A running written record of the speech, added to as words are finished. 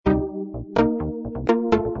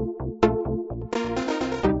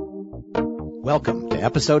Welcome to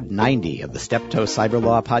episode 90 of the Steptoe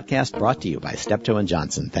Cyberlaw Podcast, brought to you by Steptoe &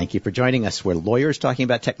 Johnson. Thank you for joining us. We're lawyers talking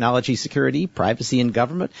about technology security, privacy, and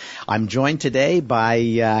government. I'm joined today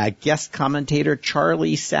by guest commentator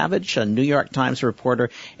Charlie Savage, a New York Times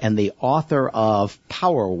reporter and the author of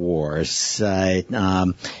Power Wars,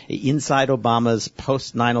 Inside Obama's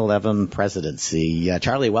Post-9/11 Presidency.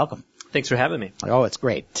 Charlie, welcome. Thanks for having me. Oh, it's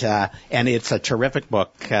great. And it's a terrific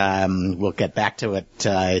book. We'll get back to it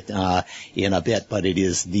in a bit, but it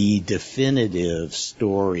is the definitive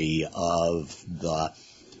story of the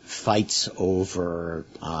fights over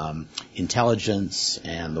intelligence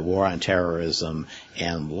and the war on terrorism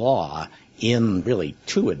and law in really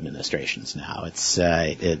two administrations now. It's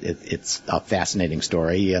a fascinating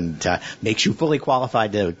story and makes you fully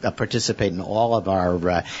qualified to participate in all of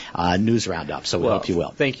our news roundups. So we hope you will.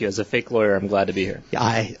 Thank you. As a fake lawyer, I'm glad to be here.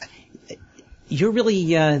 You're really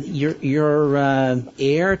you're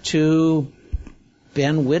heir to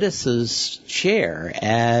Ben Wittes's chair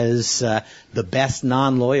as the best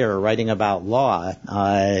non-lawyer writing about law,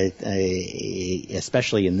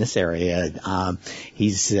 especially in this area.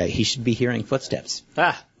 He should be hearing footsteps.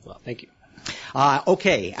 Well, thank you.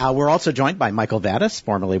 Okay, we're also joined by Michael Vatis,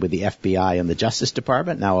 formerly with the FBI and the Justice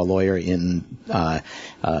Department, now a lawyer in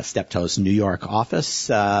Steptoe's New York office.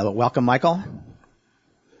 Welcome, Michael.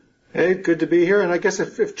 Hey, good to be here. And I guess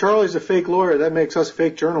if Charlie's a fake lawyer, that makes us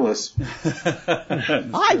fake journalists.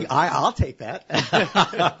 I'll take that.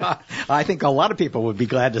 I think a lot of people would be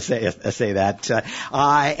glad to say that. The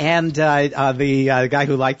guy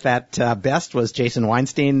who liked that best was Jason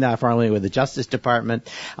Weinstein, formerly with the Justice Department,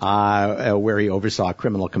 where he oversaw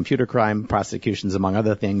criminal computer crime prosecutions, among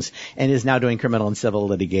other things, and is now doing criminal and civil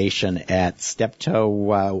litigation at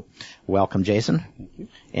Steptoe. Welcome, Jason. Thank you.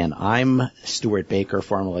 And I'm Stewart Baker,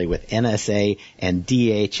 formerly with NSA and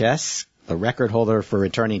DHS, the record holder for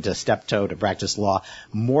returning to Steptoe to practice law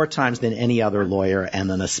more times than any other lawyer, and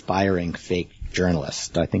an aspiring fake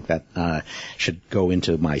journalist. I think that should go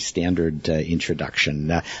into my standard introduction.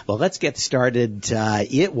 Well, let's get started.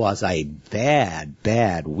 It was a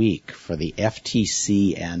bad week for the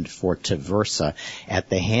FTC and for Traversa at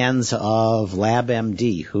the hands of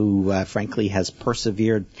LabMD, who frankly has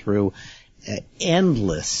persevered through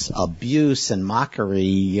endless abuse and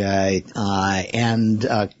mockery and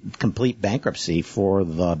complete bankruptcy for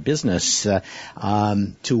the business to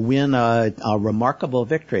win a remarkable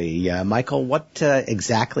victory. Michael, what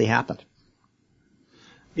exactly happened?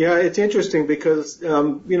 Yeah, it's interesting because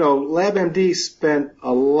LabMD spent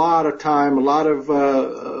a lot of time, a lot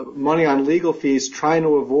of money on legal fees trying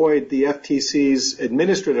to avoid the FTC's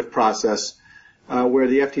administrative process. Where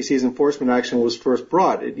the FTC's enforcement action was first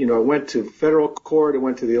brought. It went to federal court, it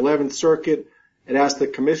went to the 11th Circuit, it asked the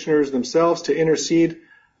commissioners themselves to intercede,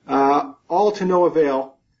 all to no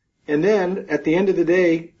avail. And then, at the end of the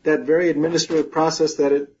day, that very administrative process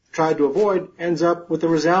that it tried to avoid ends up with a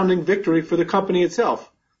resounding victory for the company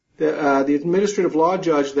itself. The administrative law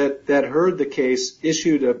judge that heard the case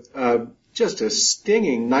issued just a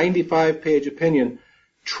stinging 95-page opinion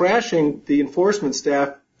trashing the enforcement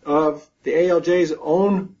staff of the ALJ's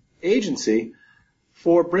own agency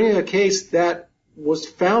for bringing a case that was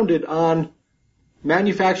founded on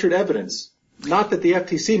manufactured evidence. Not that the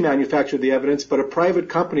FTC manufactured the evidence, but a private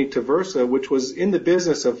company, Traversa, which was in the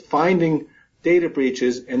business of finding data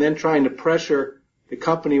breaches and then trying to pressure the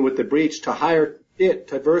company with the breach to hire it,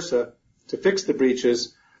 Traversa, to fix the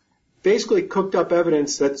breaches, basically cooked up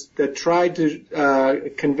evidence that tried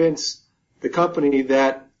to convince the company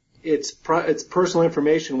that its personal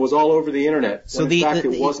information was all over the internet. So in fact,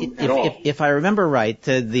 it wasn't at all. If I remember right,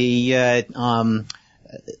 the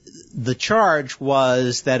charge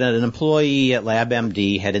was that an employee at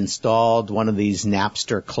LabMD had installed one of these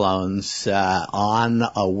Napster clones on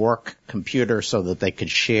a work computer so that they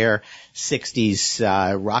could share 60s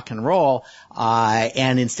rock and roll,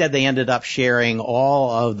 and instead they ended up sharing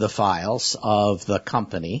all of the files of the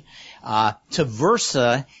company.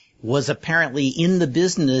 Traversa was apparently in the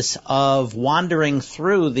business of wandering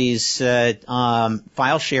through these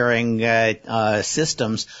file-sharing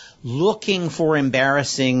systems, looking for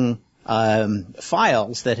embarrassing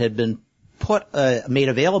files that had been made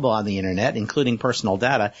available on the internet, including personal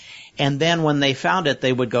data. And then when they found it,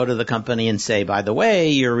 they would go to the company and say, by the way,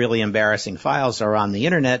 your really embarrassing files are on the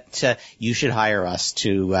internet. You should hire us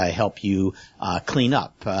to help you clean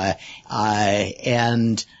up.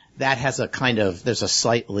 And that has there's a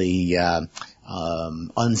slightly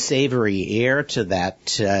unsavory air to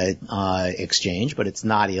that exchange, but it's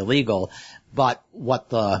not illegal. But what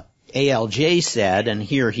the ALJ said, and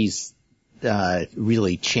here he's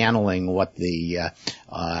really channeling what the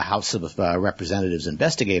House of Representatives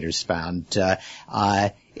investigators found.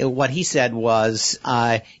 What he said was,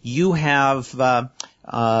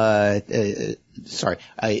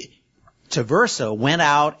 Traverso went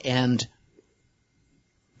out and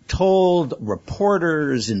told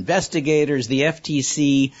reporters, investigators, the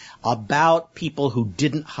FTC about people who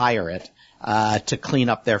didn't hire it to clean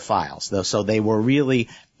up their files. So they were really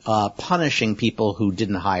punishing people who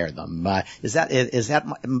didn't hire them. Is that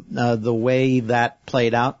the way that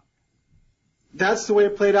played out? That's the way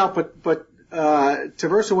it played out, but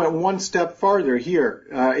Traverso went one step farther here.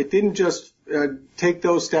 It didn't just take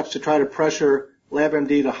those steps to try to pressure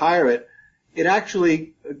LabMD to hire it. It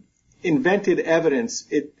actually invented evidence.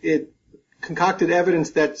 It concocted evidence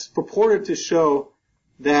that's purported to show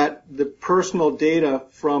that the personal data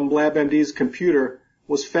from LabMD's computer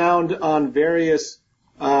was found on at various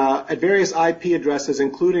IP addresses,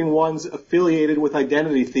 including ones affiliated with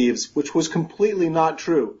identity thieves, which was completely not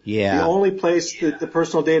true. Yeah. The only place that the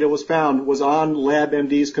personal data was found was on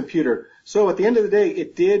LabMD's computer. So at the end of the day,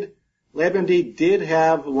 LabMD did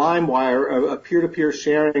have LimeWire, a peer-to-peer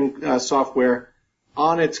sharing software,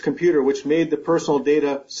 on its computer, which made the personal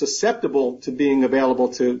data susceptible to being available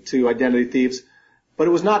to identity thieves, but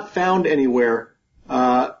it was not found anywhere,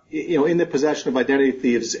 in the possession of identity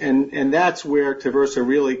thieves, and that's where Traverso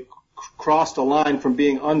really crossed a line from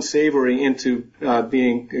being unsavory into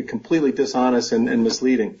being completely dishonest and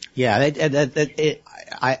misleading. Yeah, it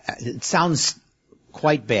sounds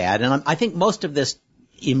quite bad, and I think most of this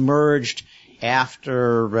emerged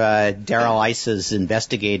after Darrell Iss's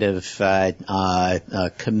investigative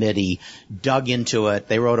committee dug into it.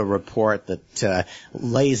 They wrote a report that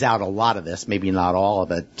lays out a lot of this, maybe not all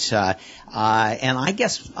of it. And I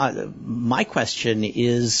guess my question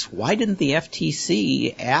is, why didn't the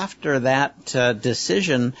FTC, after that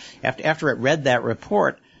decision, after it read that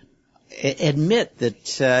report, admit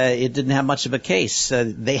that it didn't have much of a case?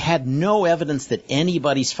 They had no evidence that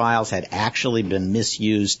anybody's files had actually been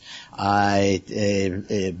misused by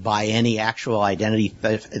any actual identity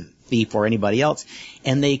thief or anybody else,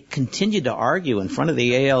 and they continued to argue in front of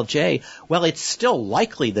the ALJ, well, it's still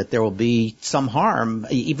likely that there will be some harm,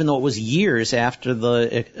 even though it was years after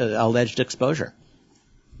the alleged exposure.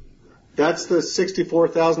 That's the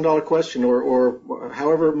 $64,000 question, or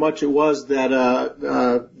however much it was that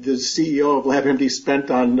the CEO of LabMD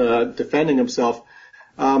spent on defending himself.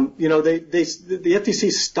 The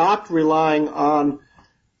FTC stopped relying on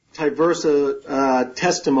Traverso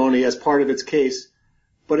testimony as part of its case,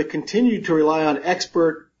 but it continued to rely on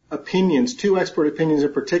expert opinions, two expert opinions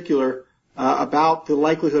in particular, about the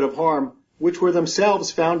likelihood of harm, which were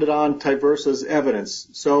themselves founded on Traverso's evidence.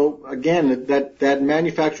 So again, that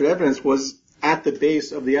manufactured evidence was at the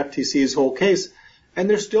base of the FTC's whole case, and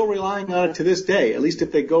they're still relying on it to this day, at least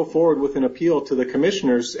if they go forward with an appeal to the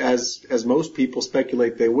commissioners, as most people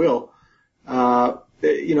speculate they will.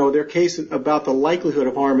 Their case about the likelihood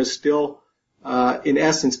of harm is still in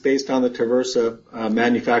essence based on the Traverso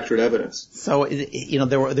manufactured evidence. So,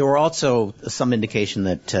 there were also some indication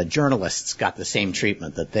that journalists got the same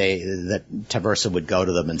treatment, that Traverso would go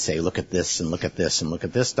to them and say, look at this and look at this and look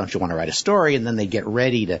at this. Don't you want to write a story? And then they get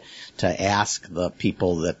ready to ask the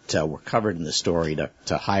people that were covered in the story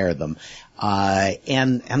to hire them.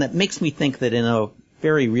 And it makes me think that in a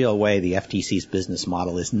very real way, the FTC's business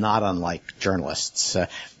model is not unlike journalists.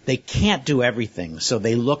 They can't do everything, so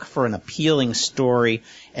they look for an appealing story,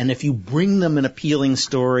 and if you bring them an appealing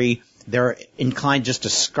story, they're inclined just to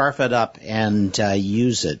scarf it up and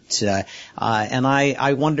use it. And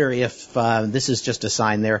I wonder if this is just a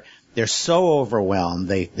sign they're so overwhelmed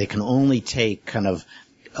they can only take kind of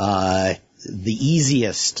the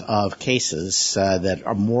easiest of cases that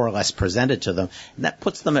are more or less presented to them, and that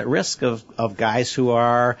puts them at risk of guys who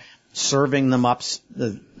are serving them up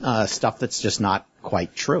stuff that's just not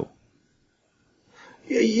quite true.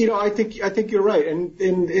 I think you're right,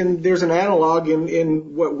 and there's an analog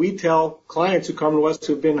in what we tell clients who come to us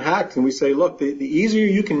who've been hacked, and we say, look, the easier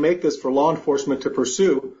you can make this for law enforcement to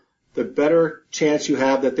pursue, the better chance you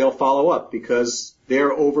have that they'll follow up, because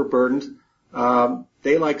they're overburdened.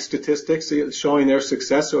 They like statistics showing their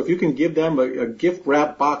success. So if you can give them a gift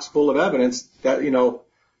wrap box full of evidence, that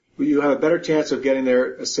you have a better chance of getting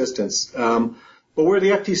their assistance. But where the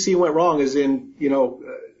FTC went wrong is in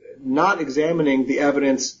not examining the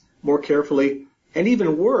evidence more carefully, and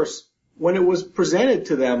even worse, when it was presented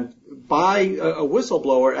to them by a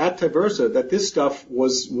whistleblower at Traverso that this stuff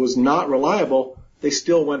was not reliable, they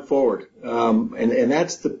still went forward. And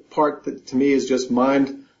that's the part that to me is just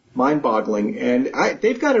mind mind-boggling. And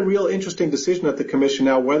they've got a real interesting decision at the commission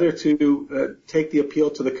now whether to take the appeal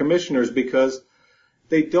to the commissioners, because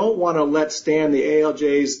they don't want to let stand the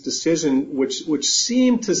ALJ's decision, which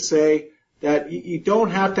seemed to say that you don't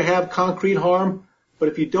have to have concrete harm, but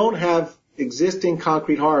if you don't have existing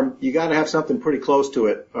concrete harm, you got to have something pretty close to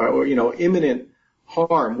it, or imminent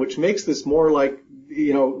harm, which makes this more like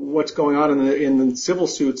what's going on in the civil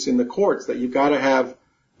suits in the courts, that you've got to have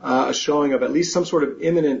a showing of at least some sort of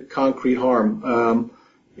imminent concrete harm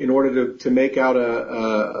in order to make out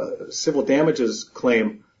a civil damages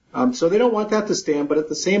claim. So they don't want that to stand, but at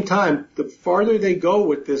the same time, the farther they go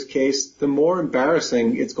with this case, the more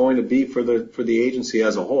embarrassing it's going to be for the agency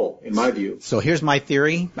as a whole, in my view. So here's my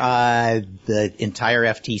theory. The entire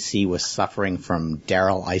FTC was suffering from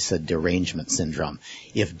Darrell Issa derangement syndrome.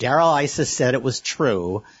 If Darrell Issa said it was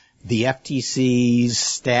true, the FTC's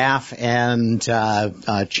staff and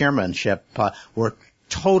chairmanship were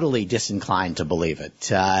totally disinclined to believe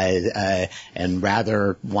it, and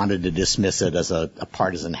rather wanted to dismiss it as a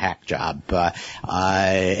partisan hack job,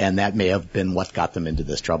 and that may have been what got them into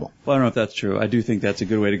this trouble. Well, I don't know if that's true. I do think that's a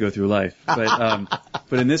good way to go through life,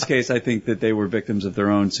 but in this case, I think that they were victims of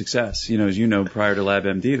their own success. As you know, prior to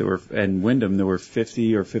LabMD, and Wyndham, there were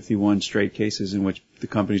 50 or 51 straight cases in which the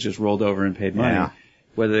companies just rolled over and paid money,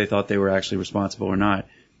 whether they thought they were actually responsible or not.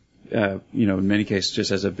 In many cases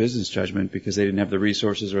just as a business judgment, because they didn't have the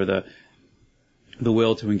resources or the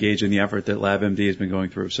will to engage in the effort that LabMD has been going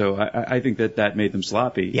through. So I think that made them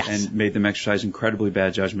sloppy and made them exercise incredibly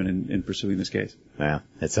bad judgment in pursuing this case. Yeah.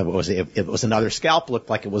 It was another scalp, looked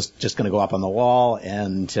like it was just going to go up on the wall,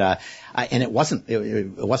 and it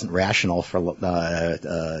wasn't rational for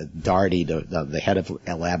Daugherty, the head of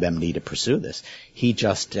LabMD, to pursue this. He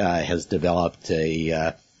just has developed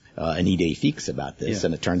an idée fixe about this,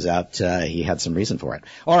 and it turns out he had some reason for it.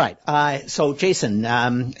 All right, so Jason,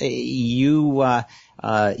 you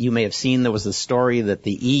may have seen there was a story that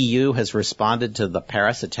the EU has responded to the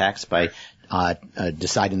Paris attacks by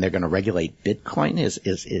deciding they're going to regulate Bitcoin.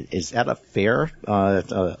 Is that a fair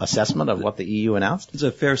assessment of what the EU announced? It's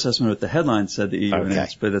a fair assessment of what the headlines said the EU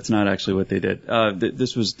announced, but that's not actually what they did.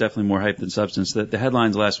 This was definitely more hype than substance. The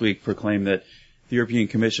headlines last week proclaimed that the European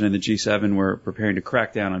Commission and the G7 were preparing to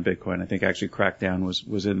crack down on Bitcoin. I think actually crackdown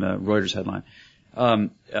was in the Reuters headline,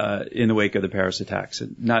 in the wake of the Paris attacks.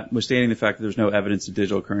 And notwithstanding the fact that there's no evidence that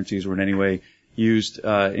digital currencies were in any way used,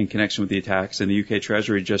 in connection with the attacks. And the UK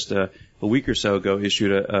Treasury just a week or so ago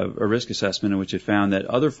issued a risk assessment in which it found that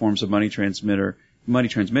other forms of money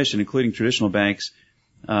transmission, including traditional banks,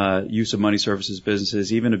 use of money services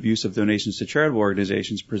businesses, even abuse of donations to charitable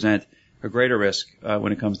organizations, present a greater risk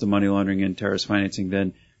when it comes to money laundering and terrorist financing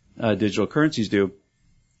than digital currencies do.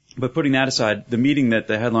 But putting that aside, the meeting that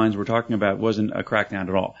the headlines were talking about wasn't a crackdown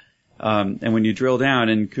at all. And when you drill down,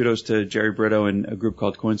 and kudos to Jerry Brito and a group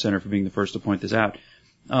called Coin Center for being the first to point this out,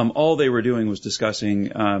 all they were doing was discussing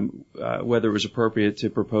whether it was appropriate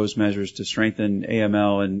to propose measures to strengthen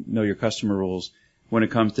AML and know your customer rules when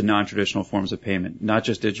it comes to non-traditional forms of payment, not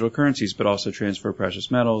just digital currencies, but also transfer of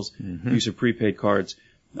precious metals, use of prepaid cards,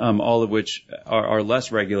 all of which are less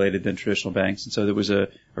regulated than traditional banks. And so there was a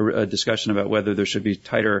discussion about whether there should be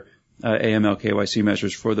tighter AML KYC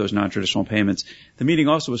measures for those non-traditional payments. The meeting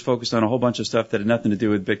also was focused on a whole bunch of stuff that had nothing to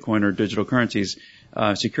do with Bitcoin or digital currencies,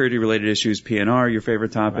 security-related issues, PNR, your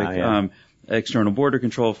favorite topic, external border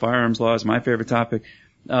control, firearms laws, my favorite topic,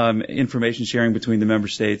 information sharing between the member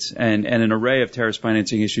states, and an array of terrorist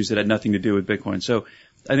financing issues that had nothing to do with Bitcoin. So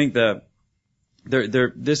I think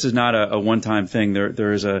this is not a one-time thing.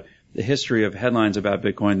 There is a history of headlines about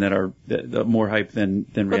Bitcoin that are more hype than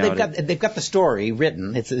reality. Well, they've got the story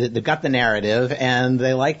written. They've got the narrative, and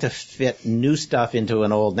they like to fit new stuff into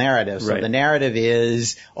an old narrative. So the narrative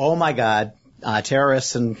is, oh my God,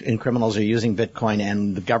 terrorists and criminals are using Bitcoin,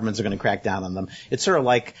 and the governments are going to crack down on them. It's sort of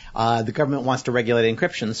like the government wants to regulate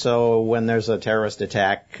encryption, so when there's a terrorist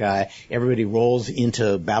attack, everybody rolls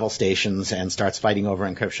into battle stations and starts fighting over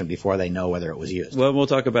encryption before they know whether it was used. Well, we'll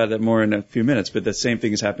talk about that more in a few minutes, but the same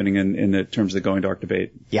thing is happening in the terms of the going dark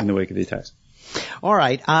debate in the wake of the attacks. All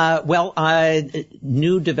right.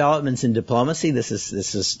 New developments in diplomacy. This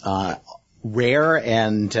is rare,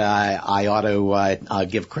 and I ought to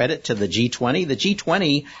give credit to the G20. The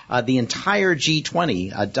G20, the entire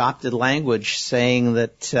G20 adopted language saying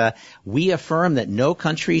that we affirm that no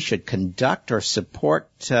country should conduct or support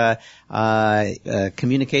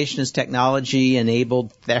communications technology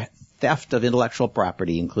enabled theft of intellectual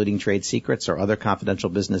property, including trade secrets or other confidential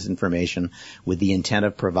business information, with the intent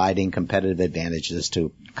of providing competitive advantages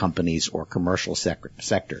to companies or commercial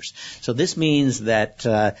sectors. So this means that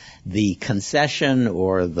the concession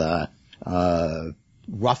or the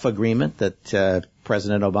rough agreement that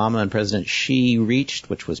President Obama and President Xi reached,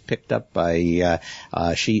 which was picked up by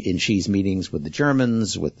Xi's meetings with the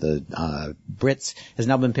Germans, with the Brits, has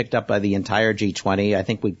now been picked up by the entire G20. I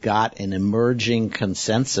think we've got an emerging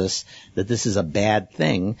consensus that this is a bad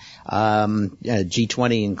thing.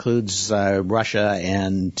 G20 includes Russia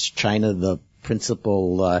and China, the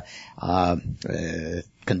principal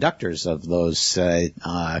conductors of those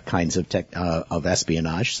kinds of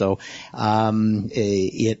espionage. So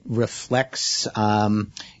it reflects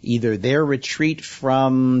either their retreat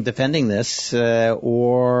from defending this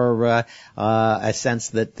or a sense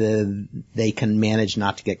that they can manage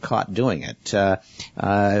not to get caught doing it.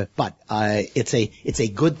 But it's a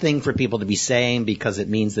good thing for people to be saying, because it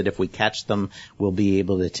means that if we catch them, we'll be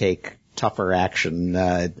able to take tougher action,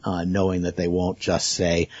 knowing that they won't just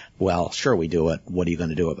say, well, sure, we do it. What are you going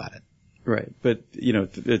to do about it? Right. But,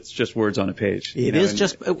 it's just words on a page. It is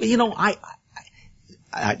just,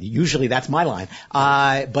 usually that's my line.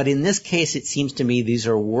 But in this case, it seems to me these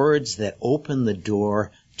are words that open the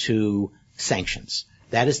door to sanctions.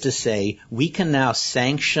 That is to say, we can now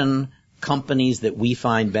sanction companies that we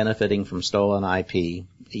find benefiting from stolen IP.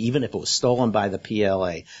 Even if it was stolen by the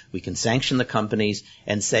PLA, we can sanction the companies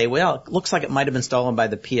and say, well, it looks like it might have been stolen by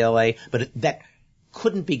the PLA, but that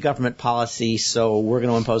couldn't be government policy, so we're going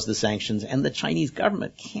to impose the sanctions. And the Chinese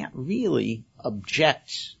government can't really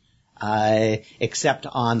object, except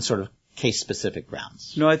on sort of case-specific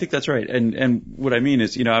grounds. No, I think that's right. And what I mean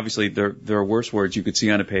is, obviously there are worse words you could see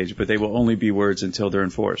on a page, but they will only be words until they're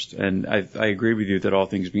enforced. And I agree with you that all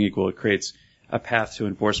things being equal, it creates a path to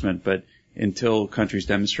enforcement, but until countries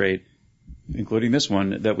demonstrate, including this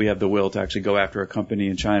one, that we have the will to actually go after a company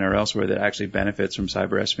in China or elsewhere that actually benefits from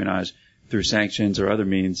cyber espionage through sanctions or other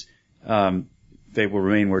means, they will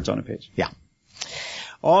remain words on a page. Yeah.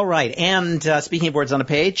 All right. And speaking of words on a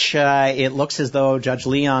page, it looks as though Judge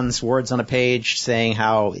Leon's words on a page saying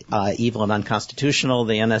how evil and unconstitutional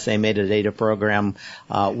the NSA metadata program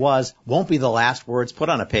won't be the last words put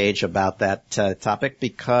on a page about that topic,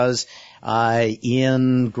 because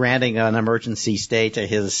in granting an emergency stay to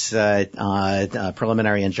his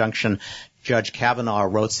preliminary injunction, Judge Kavanaugh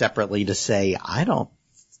wrote separately to say, I don't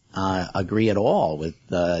agree at all with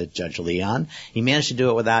Judge Leon. He managed to do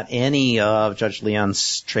it without any of Judge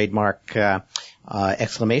Leon's trademark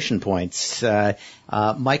exclamation points.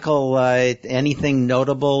 Michael, anything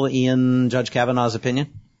notable in Judge Kavanaugh's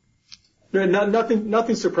opinion?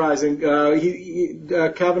 Nothing surprising.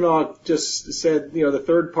 Kavanaugh just said, the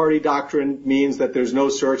third party doctrine means that there's no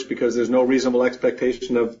search because there's no reasonable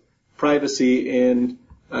expectation of privacy in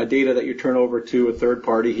data that you turn over to a third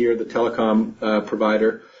party, here, the telecom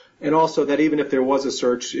provider. And also that even if there was a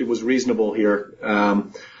search, it was reasonable here.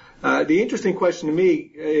 The interesting question to me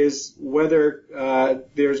is whether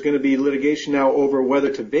there's going to be litigation now over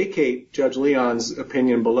whether to vacate Judge Leon's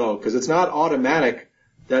opinion below, because it's not automatic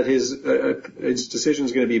that his decision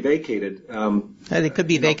is going to be vacated. It could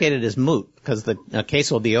be vacated as moot because the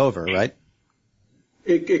case will be over, right?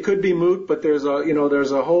 It could be moot, but there's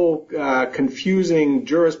a whole confusing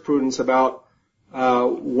jurisprudence about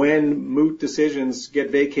when moot decisions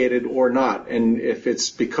get vacated or not, and if it's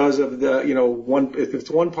because of if it's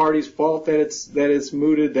one party's fault that it's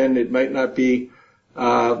mooted, then it might not be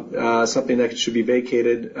something that should be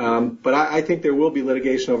vacated. But I think there will be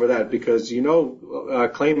litigation over that because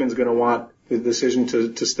claimant's going to want the decision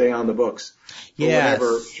to stay on the books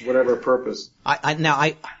for whatever purpose.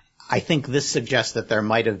 I think this suggests that there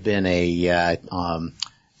might have been a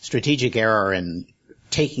strategic error in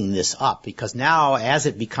taking this up, because now as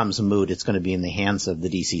it becomes moot, it's going to be in the hands of the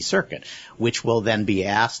D.C. Circuit, which will then be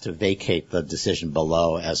asked to vacate the decision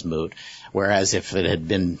below as moot, whereas if it had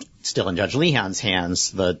been still in Judge Leon's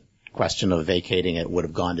hands, the question of vacating it would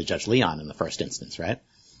have gone to Judge Leon in the first instance, right?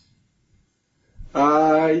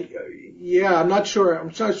 Yeah, I'm not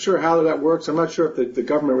sure how that works. I'm not sure if the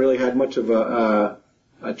government really had much of a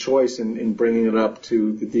choice in bringing it up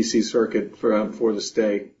to the D.C. Circuit for the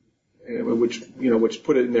stay, which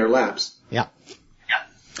put it in their laps. Yeah.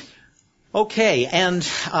 Okay, and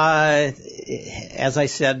as I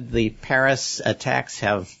said, the Paris attacks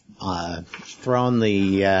have thrown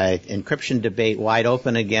the encryption debate wide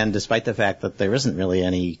open again, despite the fact that there isn't really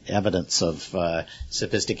any evidence of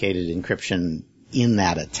sophisticated encryption in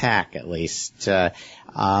that attack, at least.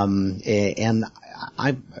 And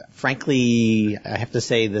frankly, I have to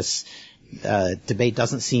say this debate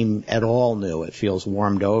doesn't seem at all new. It feels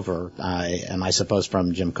warmed over, and I suppose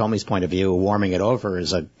from Jim Comey's point of view, warming it over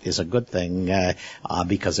is a good thing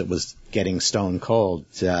because it was getting stone cold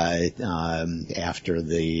after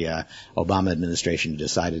the Obama administration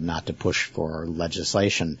decided not to push for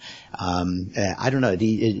legislation. I don't know.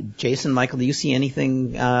 Jason, Michael, do you see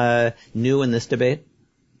anything new in this debate?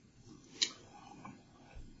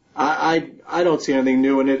 I don't see anything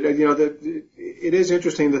new in it. It is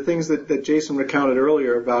interesting, the things that Jason recounted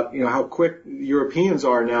earlier about, how quick Europeans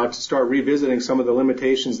are now to start revisiting some of the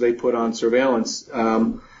limitations they put on surveillance,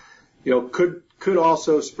 could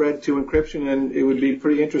also spread to encryption, and it would be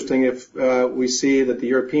pretty interesting if we see that the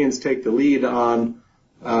Europeans take the lead on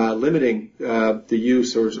limiting the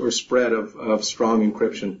use or spread of strong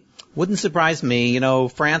encryption. Wouldn't surprise me.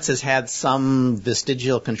 France has had some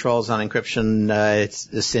vestigial controls on encryption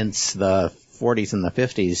since the 40s and the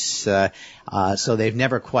 50s, so they've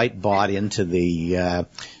never quite bought into the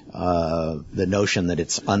notion that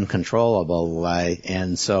it's uncontrollable,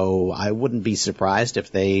 and so I wouldn't be surprised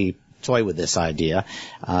if they toy with this idea.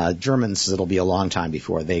 Germans, it'll be a long time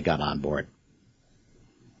before they got on board.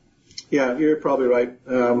 Yeah, you're probably right.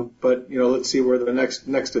 But let's see where the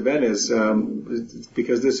next event is,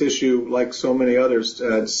 because this issue, like so many others,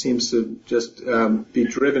 seems to just be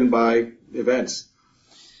driven by events.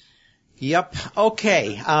 Yep.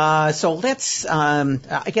 Okay. So let's.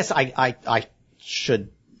 I guess I should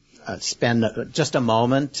spend just a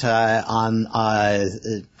moment on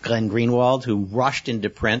Glenn Greenwald, who rushed into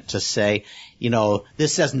print to say,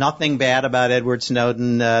 this says nothing bad about Edward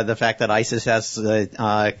Snowden. The fact that ISIS has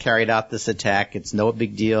carried out this attack, it's no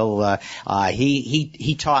big deal.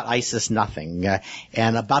 He taught ISIS nothing.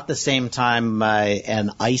 And about the same time,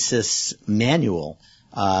 an ISIS manual.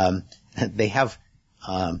 They have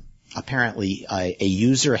apparently a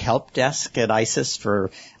user help desk at ISIS for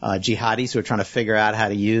jihadis who are trying to figure out how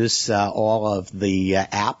to use all of the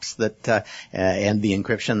apps that and the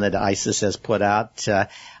encryption that ISIS has put out.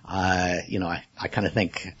 I kind of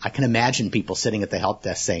think, I can imagine people sitting at the help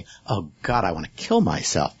desk saying, "Oh God, I want to kill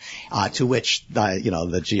myself." To which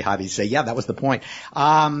the jihadis say, "Yeah, that was the point."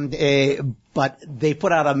 But they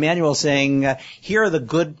put out a manual saying, "Here are the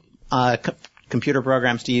good computer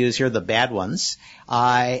programs to use. Here are the bad ones."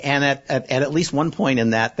 And at least one point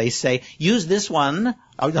in that, they say, use this one.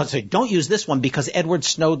 Don't use this one because Edward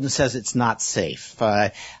Snowden says it's not safe.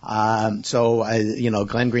 So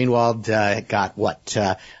Glenn Greenwald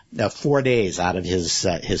got 4 days out of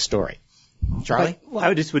his story. Charlie? I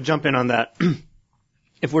would jump in on that.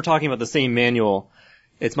 If we're talking about the same manual,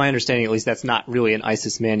 it's my understanding, at least, that's not really an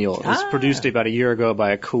ISIS manual. It was produced about a year ago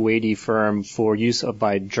by a Kuwaiti firm for use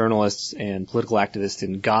by journalists and political activists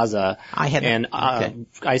in Gaza.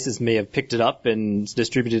 ISIS may have picked it up and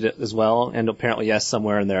distributed it as well. And apparently, yes,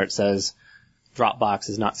 somewhere in there it says Dropbox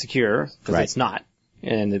is not secure, because it's not.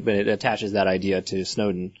 But it attaches that idea to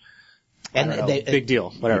Snowden. And big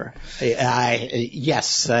deal, whatever.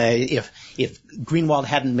 Yes, if Greenwald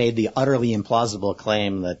hadn't made the utterly implausible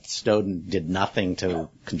claim that Snowden did nothing to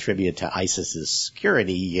contribute to ISIS's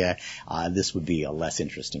security, this would be a less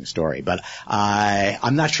interesting story. But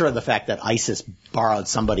I'm not sure the fact that ISIS borrowed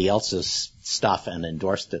somebody else's stuff and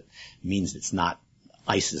endorsed it means it's not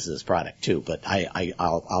ISIS's product too, but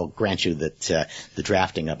I'll grant you that the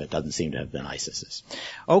drafting of it doesn't seem to have been ISIS's.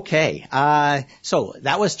 Okay, so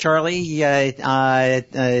that was Charlie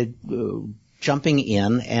jumping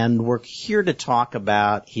in, and we're here to talk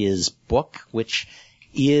about his book, which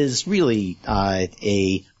is really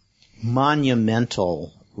a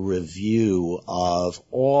monumental review of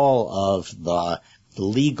all of the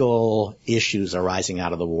legal issues arising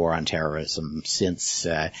out of the war on terrorism since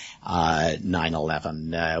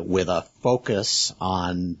 9/11, with a focus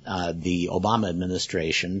on the Obama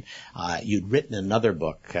administration. You'd written another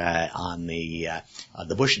book on the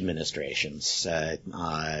Bush administration's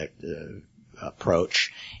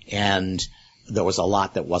approach, and there was a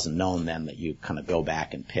lot that wasn't known then that you kind of go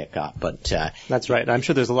back and pick up. But that's right. I'm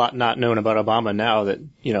sure there's a lot not known about Obama now that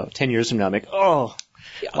 10 years from now, I'm like,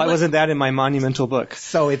 why wasn't that in my monumental book?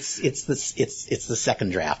 So it's the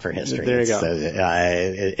second draft for history. There you go.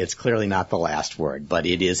 It's clearly not the last word, but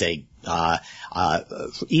it is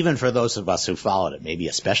even for those of us who followed it, maybe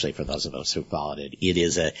especially for those of us who followed it, it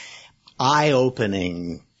is a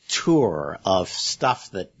eye-opening tour of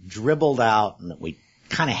stuff that dribbled out and that we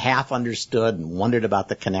kind of half understood and wondered about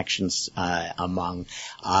the connections among,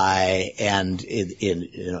 and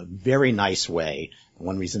in a very nice way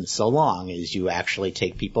one reason it's so long is you actually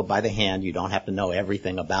take people by the hand. You don't have to know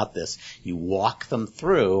everything about this. You walk them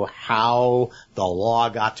through how the law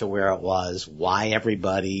got to where it was, why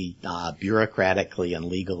everybody bureaucratically and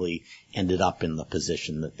legally ended up in the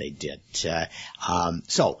position that they did.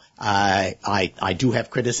 So I do have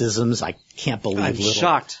criticisms. I can't believe I'm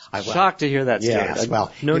shocked to hear that, Stewart. Yes,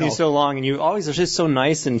 well, I've known you so long, and you always are just so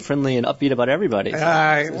nice and friendly and upbeat about everybody.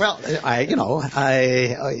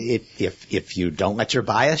 If you don't let your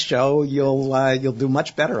bias show, you'll do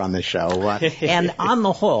much better on this show. And on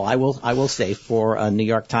the whole, I will say, for a New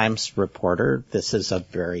York Times reporter, this is a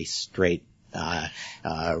very straight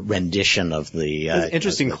rendition of the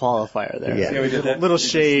interesting qualifier there. Yeah, we did that. Little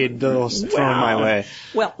shade thrown my way.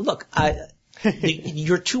 Well, look,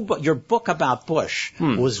 your book about Bush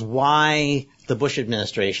was why the Bush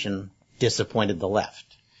administration disappointed the left.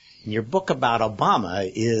 And your book about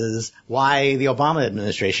Obama is why the Obama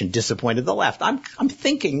administration disappointed the left. I'm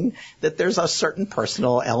thinking that there's a certain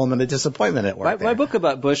personal element of disappointment at work. My book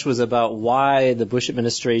about Bush was about why the Bush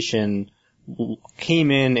administration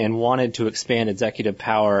came in and wanted to expand executive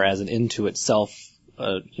power as an end to itself,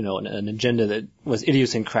 an agenda that was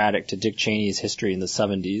idiosyncratic to Dick Cheney's history in the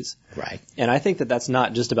 70s. Right. And I think that that's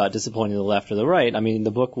not just about disappointing the left or the right. I mean,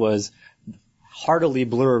 the book was heartily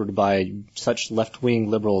blurred by such left-wing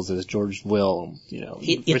liberals as George Will,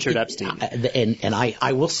 Richard Epstein. And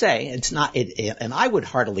I will say it's not, and I would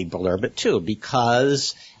heartily blurb it too,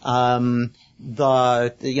 because, to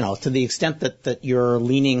the extent that your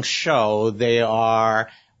leanings show, they are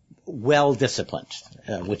well disciplined,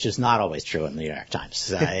 which is not always true in the New York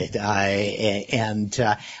Times. But I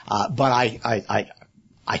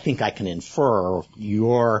think I can infer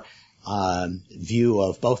your view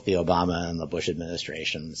of both the Obama and the Bush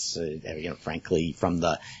administrations, frankly, from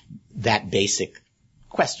that basic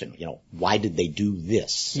question, why did they do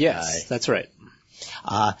this? Yes, that's right.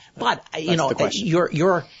 But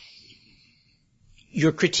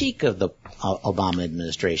your critique of the Obama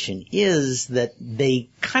administration is that they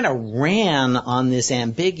kind of ran on this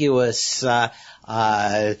ambiguous, I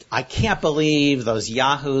can't believe those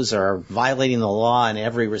yahoos are violating the law in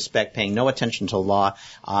every respect, paying no attention to law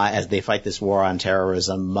as they fight this war on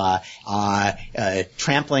terrorism,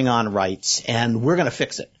 trampling on rights, and we're going to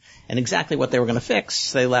fix it. And exactly what they were going to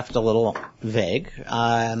fix, they left a little vague.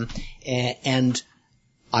 And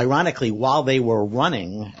ironically, while they were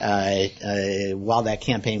running, while that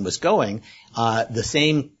campaign was going, the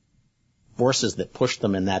same forces that pushed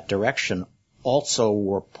them in that direction also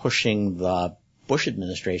were pushing the Bush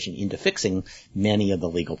administration into fixing many of the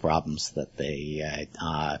legal problems that they,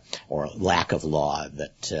 or lack of law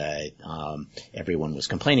that everyone was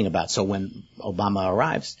complaining about. So when Obama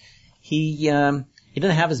arrives, he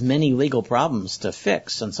didn't have as many legal problems to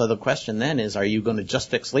fix. And so the question then is, are you going to just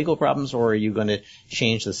fix legal problems, or are you going to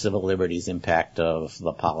change the civil liberties impact of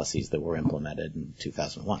the policies that were implemented in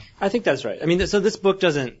 2001? I think that's right. I mean, so this book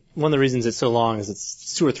doesn't, one of the reasons it's so long is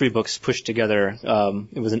it's 2 or 3 books pushed together.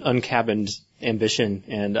 It was an uncabined ambition,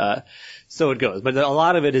 and so it goes. But a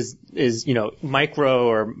lot of it is micro,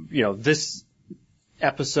 or, this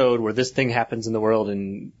episode where this thing happens in the world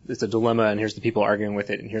and it's a dilemma, and here's the people arguing with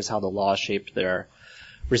it, and here's how the law shaped their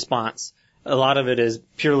response. A lot of it is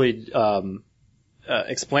purely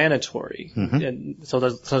explanatory. Mm-hmm. And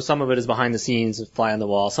so some of it is behind the scenes, fly on the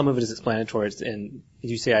wall. Some of it is explanatory. And as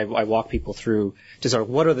you say, I walk people through to sort of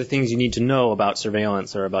what are the things you need to know about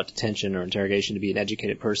surveillance or about detention or interrogation to be an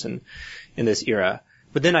educated person in this era.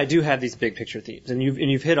 But then I do have these big picture themes, and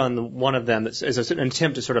you've hit on one of them as an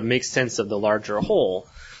attempt to sort of make sense of the larger whole,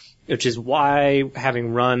 which is why,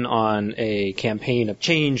 having run on a campaign of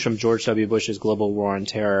change from George W. Bush's global war on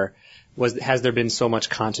terror, has there been so much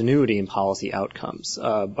continuity in policy outcomes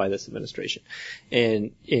by this administration,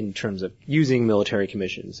 in terms of using military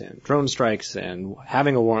commissions and drone strikes and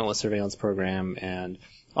having a warrantless surveillance program, and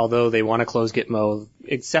although they want to close Gitmo,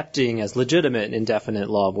 accepting as legitimate indefinite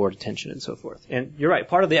law of war detention and so forth. And you're right,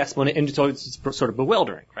 part of the explanation, and it's sort of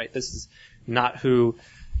bewildering, right? This is not who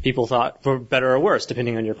people thought, for better or worse,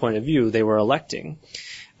 depending on your point of view, they were electing.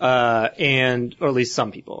 Or at least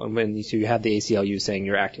some people. And when you have the ACLU saying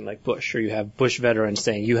you're acting like Bush, or you have Bush veterans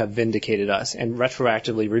saying you have vindicated us and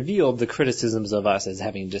retroactively revealed the criticisms of us as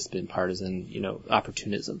having just been partisan,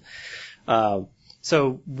 opportunism.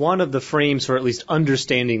 So one of the frames for at least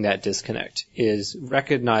understanding that disconnect is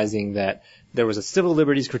recognizing that there was a civil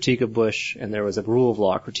liberties critique of Bush and there was a rule of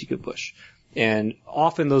law critique of Bush. And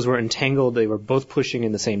often those were entangled. They were both pushing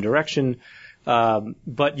in the same direction.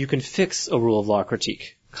 But you can fix a rule of law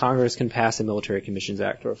critique. Congress can pass a Military Commissions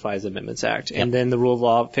Act or a FISA Amendments Act, and then the rule of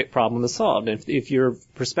law problem is solved. And if your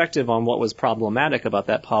perspective on what was problematic about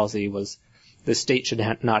that policy was the state should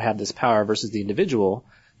not have this power versus the individual,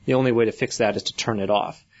 the only way to fix that is to turn it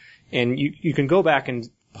off. And you can go back and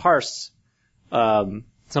parse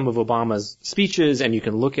some of Obama's speeches, and you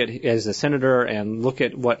can look at, as a senator, and look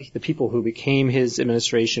at what the people who became his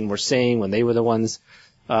administration were saying when they were the ones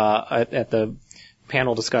at the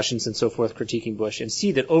panel discussions and so forth critiquing Bush, and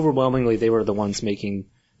see that overwhelmingly they were the ones making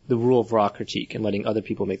the rule of law critique and letting other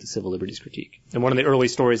people make the civil liberties critique. And one of the early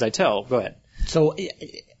stories I tell, go ahead. So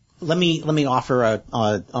let me offer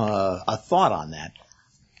a thought on that.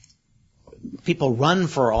 People run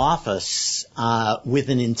for office with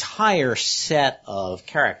an entire set of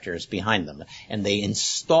characters behind them, and they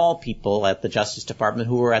install people at the Justice Department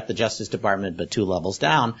who are at the Justice Department but 2 levels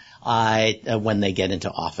down when they get into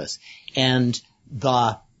office. And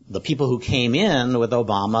the people who came in with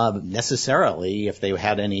Obama necessarily, if they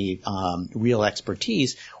had any real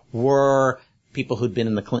expertise, were people who'd been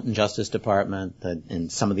in the Clinton Justice Department and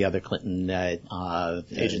some of the other Clinton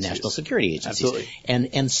national security agencies. Absolutely.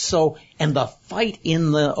 And the fight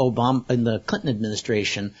in the Clinton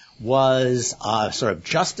administration was a sort of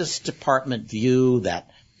Justice Department view that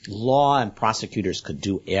law and prosecutors could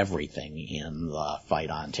do everything in the fight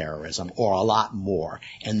on terrorism, or a lot more,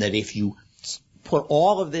 and that if you put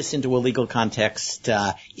all of this into a legal context,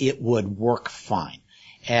 it would work fine.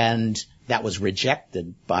 And that was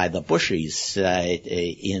rejected by the Bushies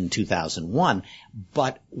in 2001.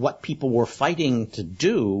 But what people were fighting to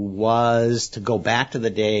do was to go back to the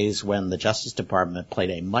days when the Justice Department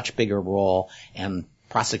played a much bigger role and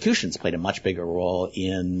prosecutions played a much bigger role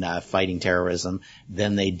in fighting terrorism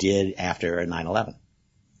than they did after 9/11.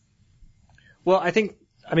 Well, I think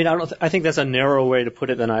that's a narrower way to put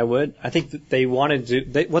it than I would. I think that they wanted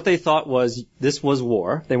to, what they thought was this was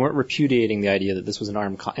war. They weren't repudiating the idea that this was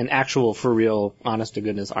an actual, for real, honest to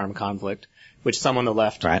goodness armed conflict, which some on the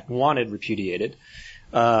left wanted repudiated.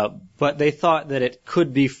 But they thought that it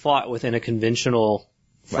could be fought within a conventional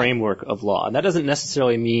framework of law. And that doesn't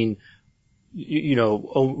necessarily mean,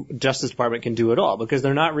 Justice Department can do it all, because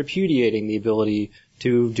they're not repudiating the ability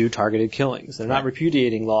to do targeted killings. They're not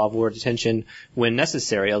repudiating law of war detention when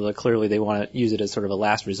necessary, although clearly they want to use it as sort of a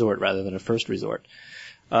last resort rather than a first resort.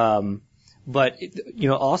 But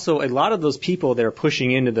also a lot of those people that are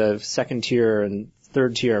pushing into the second tier and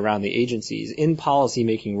third tier around the agencies in policy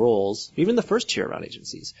making roles, even the first tier around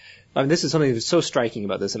agencies. I mean, this is something that's so striking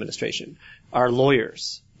about this administration, are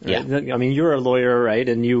lawyers. Right? Yeah. I mean, you're a lawyer, right?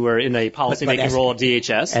 And you were in a policy-making role at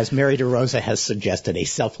DHS. As Mary DeRosa has suggested, a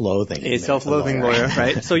self-loathing lawyer,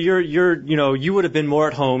 right? So you would have been more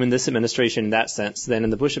at home in this administration in that sense than in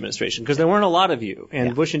the Bush administration, because there weren't a lot of you.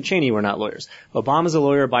 And Bush and Cheney were not lawyers. Obama's a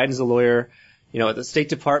lawyer, Biden's a lawyer. At the State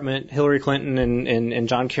Department, Hillary Clinton and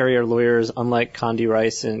John Kerry are lawyers, unlike Condi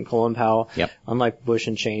Rice and Colin Powell, unlike Bush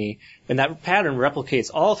and Cheney. And that pattern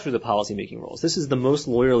replicates all through the policymaking roles. This is the most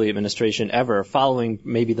lawyerly administration ever, following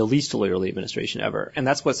maybe the least lawyerly administration ever. And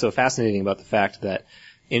that's what's so fascinating about the fact that,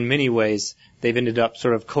 in many ways, they've ended up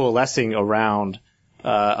sort of coalescing around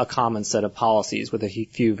a common set of policies with a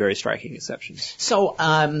few very striking exceptions. So,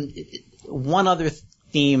 one other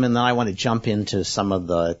theme, and then I want to jump into some of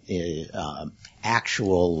the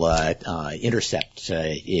actual intercept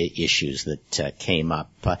issues that came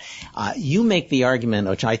up. You make the argument,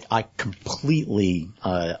 which I completely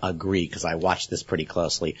agree, because I watched this pretty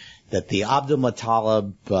closely, that the Abdul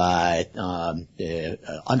Muttalib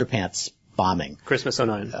underpants bombing, Christmas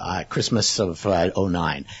of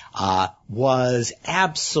 09, was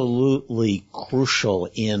absolutely crucial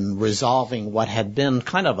in resolving what had been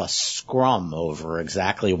kind of a scrum over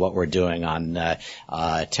exactly what we're doing on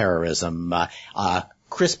terrorism,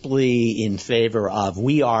 crisply in favor of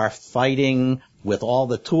we are fighting with all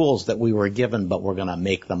the tools that we were given, but we're going to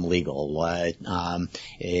make them legal,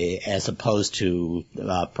 as opposed to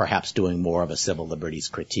perhaps doing more of a civil liberties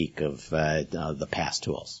critique of the past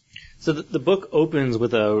tools. So the book opens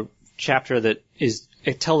with a chapter that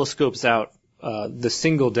it telescopes out the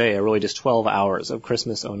single day, or really just 12 hours of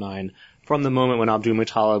Christmas 09, from the moment when Abdul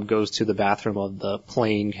Muttalib goes to the bathroom of the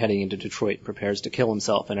plane heading into Detroit, prepares to kill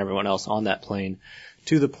himself and everyone else on that plane,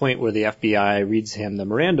 to the point where the FBI reads him the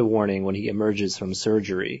Miranda warning when he emerges from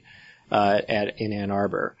surgery in Ann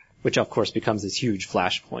Arbor, which of course becomes this huge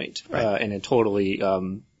flashpoint, and a totally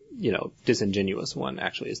disingenuous one,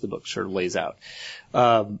 actually, as the book sort of lays out.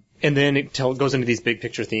 And then it goes into these big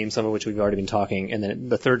picture themes, some of which we've already been talking. And then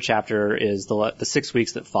the third chapter is the 6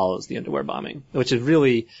 weeks that follows the underwear bombing, which is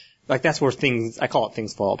really, that's where things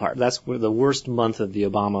fall apart. That's where the worst month of the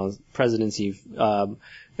Obama presidency.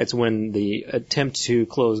 It's when the attempt to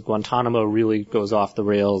close Guantanamo really goes off the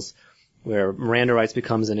rails. where Miranda rights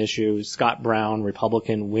becomes an issue. Scott Brown,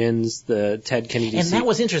 Republican, wins the Ted Kennedy and seat. That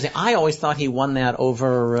was interesting. I always thought he won that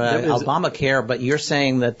over Obamacare, but you're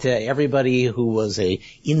saying that everybody who was a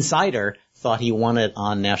insider thought he won it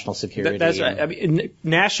on national security. That's right. I mean,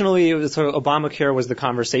 nationally, it was sort of Obamacare was the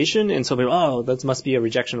conversation, and so people, that must be a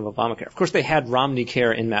rejection of Obamacare. Of course, they had Romney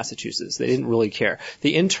care in Massachusetts. They didn't really care.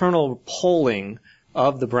 The internal polling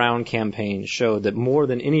of the Brown campaign showed that more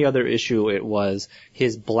than any other issue, it was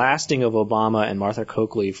his blasting of Obama and Martha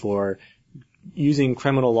Coakley for using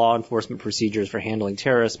criminal law enforcement procedures for handling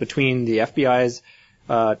terrorists between the FBI's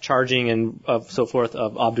charging and so forth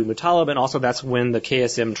of Abdul Muttalib, and also that's when the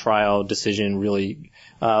KSM trial decision really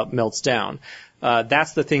melts down.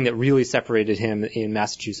 That's the thing that really separated him in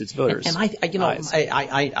Massachusetts voters. And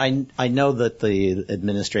I know that the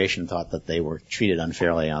administration thought that they were treated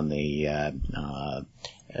unfairly on the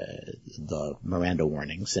Miranda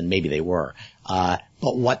warnings, and maybe they were.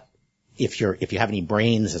 But if you have any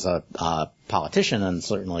brains as a politician, and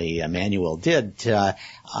certainly Emanuel did,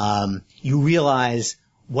 you realize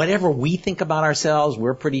whatever we think about ourselves,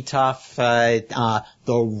 we're pretty tough. The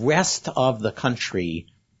rest of the country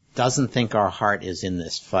doesn't think our heart is in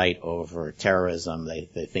this fight over terrorism. They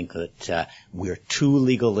think that we're too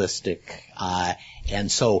legalistic,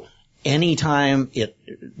 and so anytime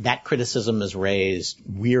that criticism is raised,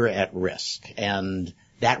 we're at risk. And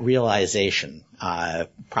that realization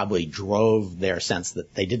probably drove their sense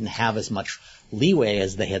that they didn't have as much leeway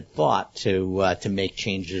as they had thought to make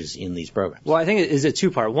changes in these programs. Well, I think it is a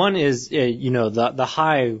two-part. One is, the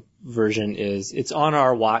high version is it's on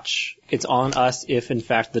our watch. It's on us if, in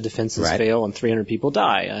fact, the defenses fail and 300 people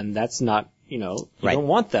die. And that's not, you don't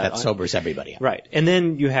want that. That sobers everybody up. Right. And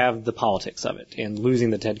then you have the politics of it and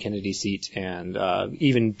losing the Ted Kennedy seat and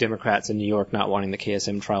even Democrats in New York not wanting the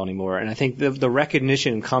KSM trial anymore. And I think the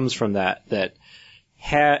recognition comes from that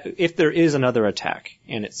if there is another attack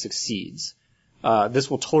and it succeeds,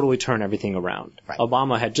 this will totally turn everything around. Right.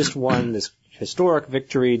 Obama had just won this historic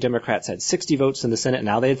victory. Democrats had 60 votes in the Senate.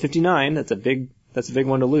 Now they had 59. That's a big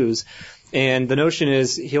one to lose. And the notion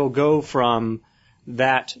is he'll go from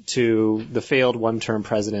that to the failed one-term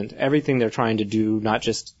president. Everything they're trying to do, not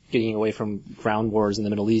just getting away from ground wars in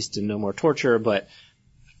the Middle East and no more torture, but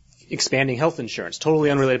expanding health insurance,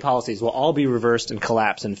 totally unrelated policies, will all be reversed and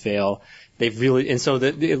collapse and fail. And so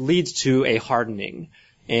it leads to a hardening.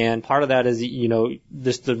 And part of that is,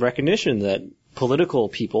 the recognition that political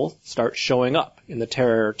people start showing up in the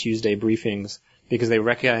Terror Tuesday briefings because they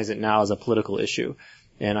recognize it now as a political issue.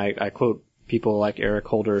 And I quote people like Eric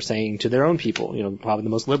Holder saying to their own people, probably the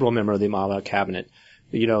most liberal member of the Obama cabinet,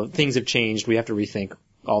 things have changed. We have to rethink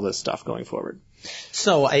all this stuff going forward.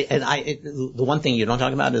 So, the one thing you don't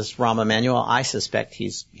talk about is Rahm Emanuel. I suspect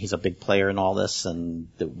he's a big player in all this, and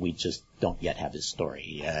that we just don't yet have his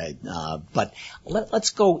story. But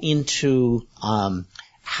let's go into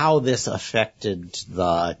how this affected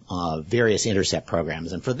the various intercept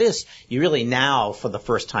programs. And for this, you really now, for the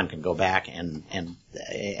first time, can go back and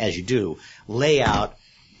as you do, lay out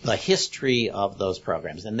the history of those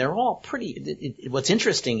programs. And they're all pretty. What's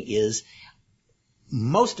interesting is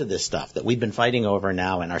most of this stuff that we've been fighting over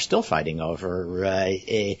now and are still fighting over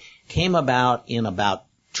came about in about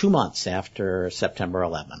 2 months after September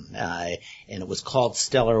 11. And it was called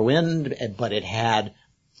Stellar Wind, but it had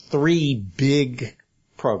 3 big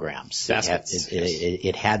programs.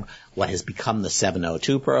 It had what has become the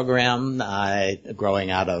 702 program, growing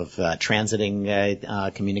out of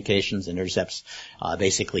transiting communications, intercepts,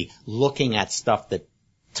 basically looking at stuff that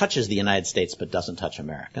touches the United States but doesn't touch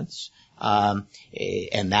Americans. And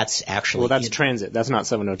that's actually... Well, that's transit. That's not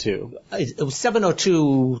 702.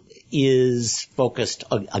 702 is focused,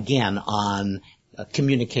 again, on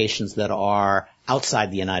communications that are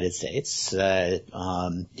outside the United States.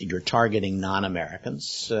 You're targeting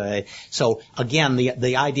non-Americans. So, again,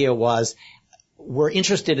 the idea was we're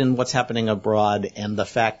interested in what's happening abroad, and the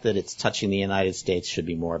fact that it's touching the United States should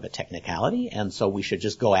be more of a technicality, and so we should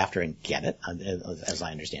just go after and get it, as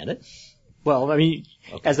I understand it. Well, I mean,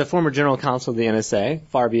 as a former general counsel of the NSA,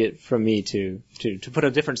 far be it from me to put a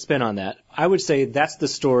different spin on that. I would say that's the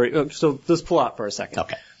story. So let's pull out for a second.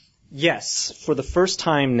 Okay. Yes, for the first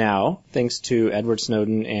time now, thanks to Edward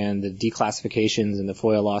Snowden and the declassifications and the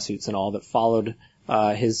FOIA lawsuits and all that followed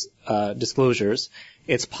his disclosures,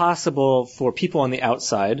 it's possible for people on the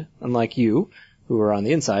outside, unlike you, who are on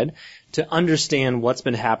the inside, to understand what's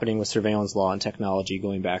been happening with surveillance law and technology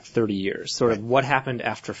going back 30 years, sort of what happened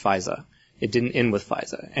after FISA. It didn't end with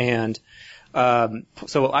FISA. And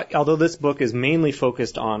although this book is mainly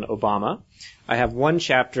focused on Obama, I have one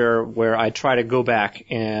chapter where I try to go back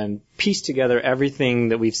and piece together everything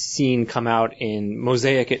that we've seen come out and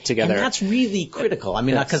mosaic it together. And that's really critical. I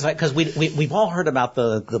mean, because we've all heard about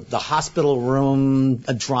the hospital room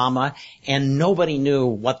drama, and nobody knew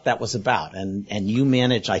what that was about. And you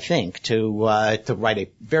managed, I think, to write a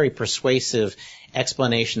very persuasive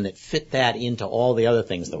explanation that fit that into all the other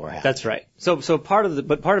things that were happening. That's right. So part of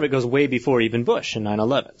it goes way before even Bush in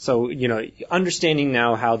 9/11. So, understanding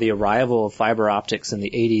now how the arrival of fiber optics in the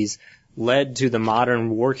 80s led to the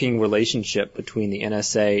modern working relationship between the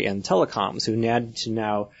NSA and telecoms, who had to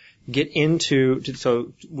now get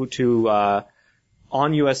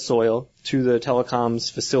on U.S. soil to the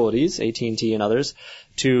telecoms facilities, AT&T and others,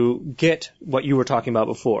 to get what you were talking about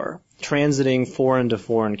before, transiting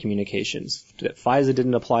foreign-to-foreign communications that FISA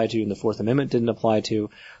didn't apply to and the Fourth Amendment didn't apply to,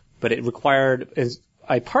 but it required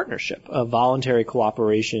a partnership, a voluntary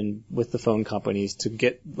cooperation with the phone companies to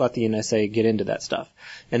let the NSA get into that stuff.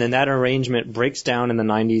 And then that arrangement breaks down in the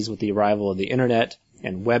 90s with the arrival of the Internet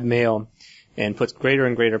and webmail, and puts greater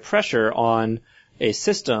and greater pressure on a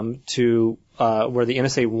system to where the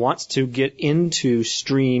NSA wants to get into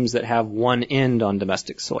streams that have one end on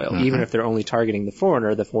domestic soil. Mm-hmm. Even if they're only targeting the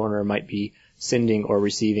foreigner might be sending or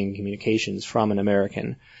receiving communications from an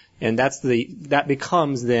American. And that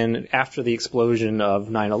becomes then, after the explosion of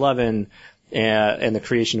 9/11 and the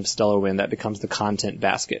creation of Stellar Wind, that becomes the content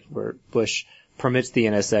basket, where Bush permits the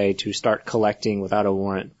NSA to start collecting without a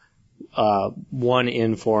warrant one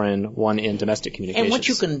in foreign, one in domestic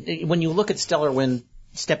communications. And when you look at Stellar Wind,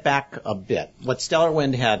 step back a bit. What Stellar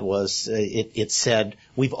Wind had was, it said,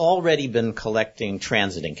 we've already been collecting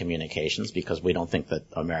transiting communications because we don't think that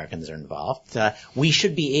Americans are involved. We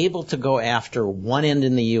should be able to go after one end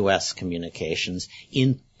in the U.S. communications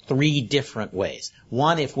in 3 different ways.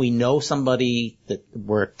 One, if we know somebody that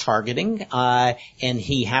we're targeting, and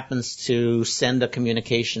he happens to send a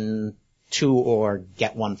communication to or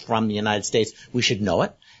get one from the United States, we should know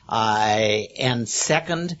it. And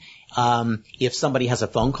second, if somebody has a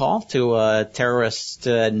phone call to a terrorist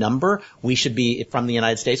number, we should be, from the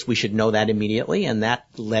United States, we should know that immediately, and that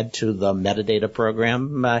led to the metadata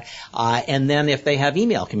program. And then if they have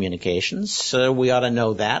email communications, we ought to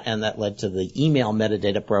know that, and that led to the email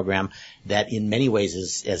metadata program that in many ways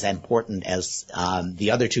is as important as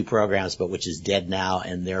the other 2 programs, but which is dead now,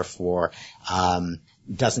 and therefore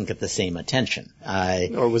doesn't get the same attention.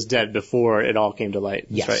 Or was dead before it all came to light.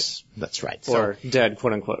 Yes, right. That's right. Or dead,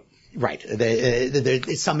 quote unquote. Right.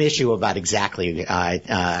 There's some issue about exactly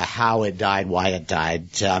how it died, why it died.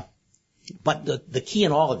 But the key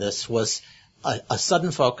in all of this was a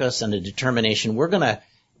sudden focus and a determination.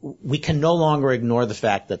 We can no longer ignore the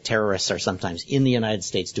fact that terrorists are sometimes in the United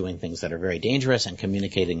States doing things that are very dangerous and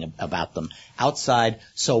communicating about them outside.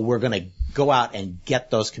 So we're going to go out and get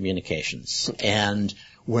those communications. And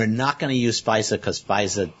we're not going to use FISA because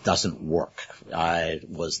FISA doesn't work,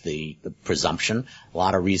 was the presumption. A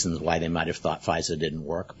lot of reasons why they might have thought FISA didn't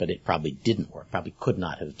work, but it probably didn't work, probably could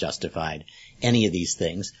not have justified any of these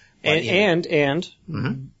things.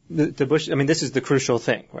 Mm-hmm. The Bush, this is the crucial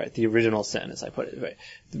thing, right? The original sin, as I put it, right?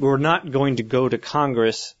 We're not going to go to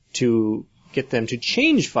Congress to get them to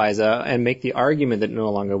change FISA and make the argument that it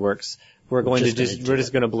no longer works. We're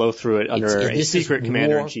just going to blow through it under a secret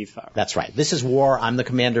commander-in-chief power. That's right. This is war. I'm the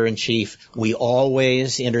commander-in-chief. We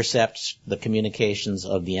always intercept the communications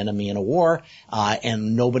of the enemy in a war,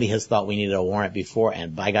 and nobody has thought we needed a warrant before,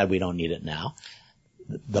 and by God, we don't need it now.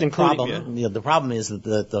 The problem is that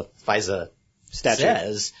the FISA statute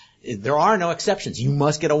says there are no exceptions. You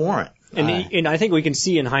must get a warrant. And I think we can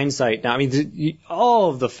see in hindsight now, all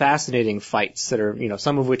of the fascinating fights that are,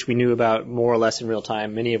 some of which we knew about more or less in real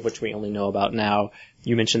time, many of which we only know about now.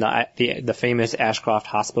 You mentioned the famous Ashcroft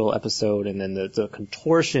Hospital episode, and then the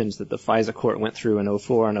contortions that the FISA court went through in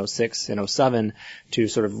 04 and 06 and 07 to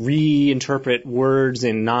sort of reinterpret words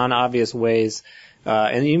in non-obvious ways.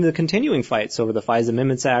 And even the continuing fights over the FISA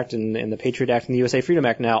Amendments Act and the Patriot Act and the USA Freedom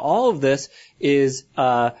Act now, all of this is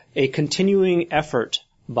a continuing effort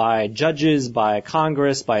by judges, by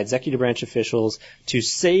Congress, by executive branch officials to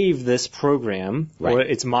save this program, right, or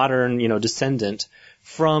its modern, descendant,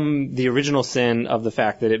 from the original sin of the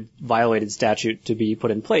fact that it violated statute to be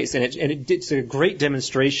put in place. And it's a great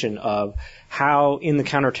demonstration of how in the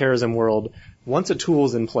counterterrorism world, once a tool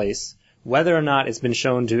is in place, whether or not it's been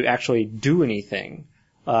shown to actually do anything,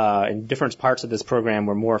 and different parts of this program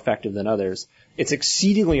were more effective than others, it's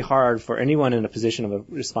exceedingly hard for anyone in a position of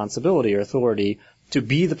responsibility or authority to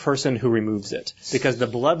be the person who removes it, because the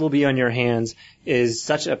blood will be on your hands is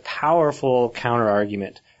such a powerful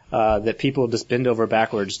counter-argument that people just bend over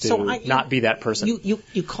backwards to not be that person.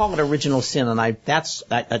 You call it original sin, and I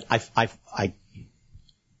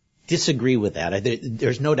disagree with that.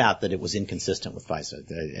 There's no doubt that it was inconsistent with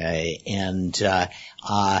FISA,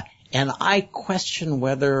 and I question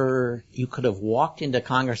whether you could have walked into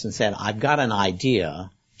Congress and said, "I've got an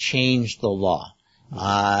idea, change the law."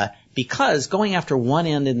 Because going after one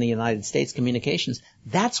end in the United States communications,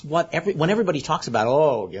 that's what when everybody talks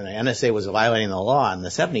about, NSA was violating the law in the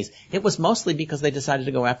 70s, it was mostly because they decided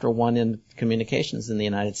to go after one end communications in the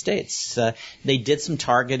United States. They did some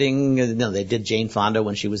targeting. They did Jane Fonda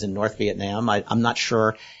when she was in North Vietnam. I'm not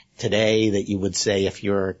sure today that you would say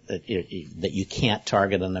that you can't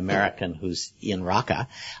target an American who's in Raqqa.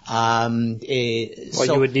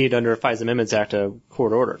 You would need under a FISA Amendments Act a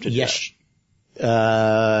court order to do that.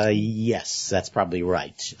 Yes, that's probably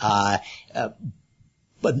right. But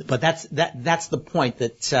that's the point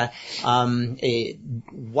that,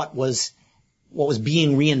 what was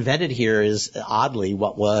being reinvented here is oddly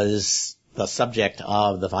what was the subject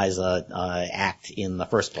of the FISA Act in the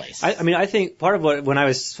first place. I think part of when I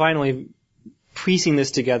was finally piecing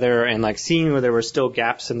this together and seeing where there were still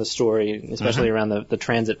gaps in the story, especially around the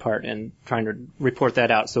transit part and trying to report that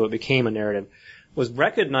out so it became a narrative, was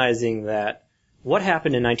recognizing that what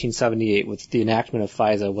happened in 1978 with the enactment of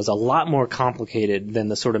FISA was a lot more complicated than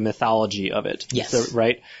the sort of mythology of it. Yes. So,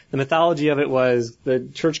 right? The mythology of it was the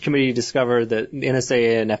Church Committee discovered that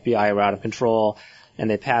NSA and FBI were out of control, and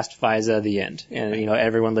they passed FISA, the end. And,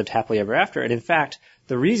 everyone lived happily ever after. And in fact,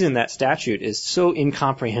 the reason that statute is so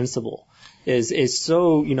incomprehensible is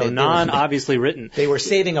so, non-obviously written. They were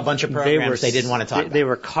saving a bunch of programs they didn't want to talk about. They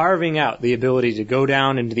were carving out the ability to go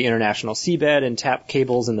down into the international seabed and tap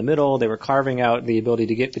cables in the middle. They were carving out the ability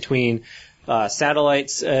to get between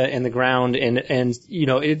satellites and the ground, and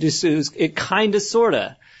it kind of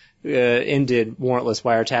sorta ended warrantless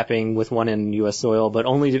wiretapping with one in U.S. soil, but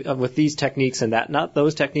only with these techniques and not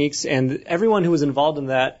those techniques. And everyone who was involved in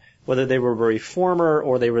that, whether they were a reformer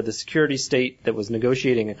or they were the security state that was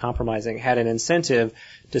negotiating and compromising, had an incentive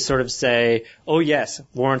to sort of say, oh yes,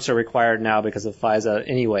 warrants are required now because of FISA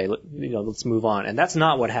anyway, let's move on. And that's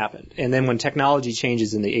not what happened. And then when technology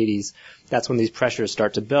changes in the 80s, that's when these pressures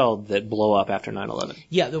start to build that blow up after 9/11.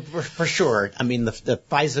 Yeah, for sure. I mean, the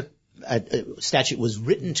FISA statute was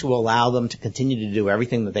written to allow them to continue to do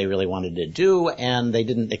everything that they really wanted to do, and they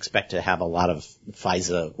didn't expect to have a lot of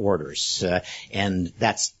FISA orders. And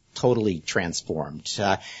that's totally transformed.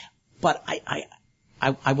 But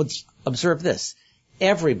I would observe this.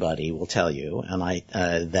 Everybody will tell you, and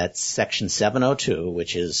that Section 702,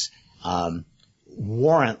 which is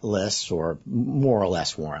warrantless or more or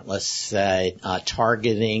less warrantless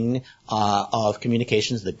targeting of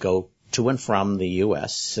communications that go to and from the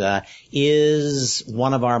U.S., is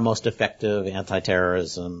one of our most effective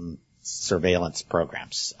anti-terrorism surveillance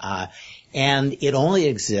programs. And it only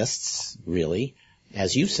exists, really,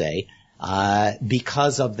 as you say,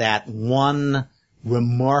 because of that one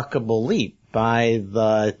remarkable leap by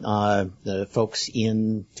the folks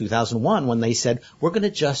in 2001 when they said, we're going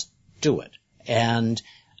to just do it. And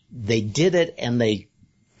they did it, and they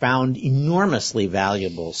found enormously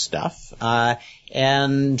valuable stuff.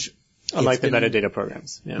 And unlike the metadata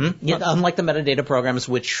programs. Yeah. Yeah, unlike the metadata programs,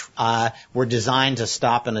 which were designed to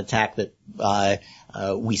stop an attack that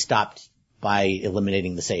we stopped by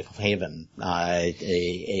eliminating the safe haven,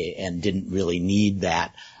 and didn't really need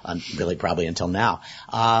that, really probably until now.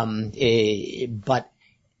 But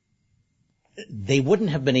they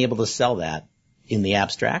wouldn't have been able to sell that in the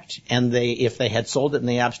abstract, and if they had sold it in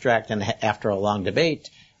the abstract and after a long debate,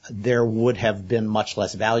 there would have been much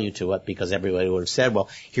less value to it because everybody would have said, well,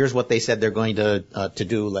 here's what they said they're going to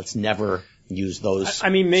do. Let's never use those.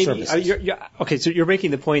 Maybe. Okay, so you're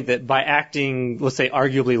making the point that by acting, let's say,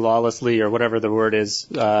 arguably lawlessly or whatever the word is,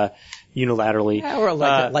 unilaterally, or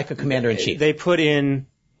like a commander-in-chief, they put in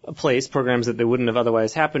place programs that they wouldn't have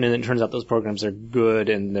otherwise happened, and it turns out those programs are good,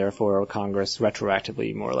 and therefore Congress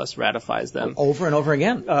retroactively more or less ratifies them over and over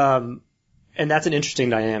again. And that's an interesting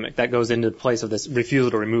dynamic that goes into place of this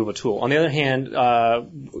refusal to remove a tool. On the other hand,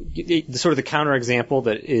 sort of the counterexample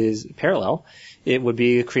that is parallel, it would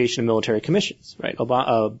be the creation of military commissions, right?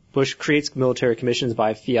 Bush creates military commissions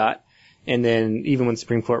by fiat, and then even when the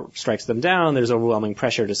Supreme Court strikes them down, there's overwhelming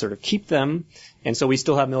pressure to sort of keep them. And so we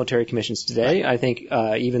still have military commissions today. Right. I think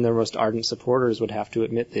even their most ardent supporters would have to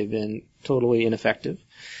admit they've been totally ineffective.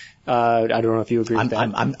 I don't know if you agree with that.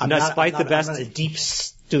 I'm not a deep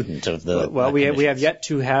student of the. Well, we have yet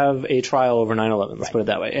to have a trial over 9/11. Let's put it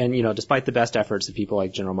that way. And despite the best efforts of people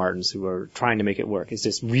like General Martins who are trying to make it work, it's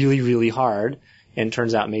just really, really hard, and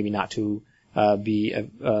turns out maybe not too be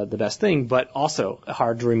the best thing, but also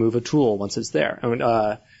hard to remove a tool once it's there. I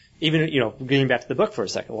mean, even, getting back to the book for a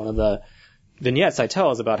second, one of the vignettes I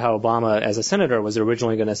tell is about how Obama, as a senator, was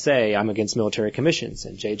originally going to say, I'm against military commissions.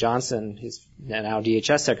 And Jay Johnson, his now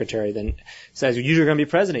DHS secretary, then says, you're going to be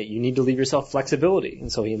president. You need to leave yourself flexibility.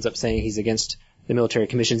 And so he ends up saying he's against the Military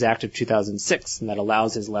Commissions Act of 2006, and that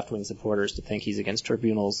allows his left-wing supporters to think he's against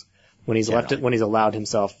tribunals when he's allowed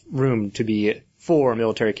himself room to be for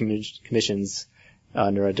military commissions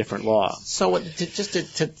under a different law. So just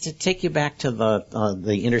to take you back to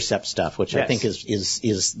the intercept stuff, which I think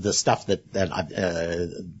is the stuff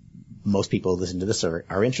that most people who listen to this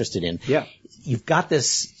are interested in. Yeah. You've got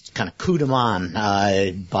this kind of coup de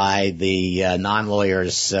main by the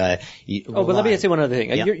non-lawyers. But let me say one other thing.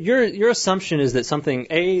 Yeah. Your assumption is that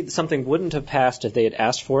something wouldn't have passed if they had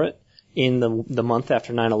asked for it in the month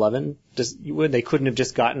after 9/11. They couldn't have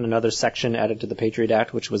just gotten another section added to the Patriot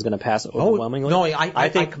Act, which was going to pass overwhelmingly. No, I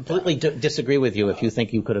think completely disagree with you if you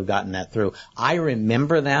think you could have gotten that through. I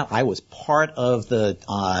remember that. I was part of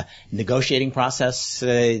the negotiating process,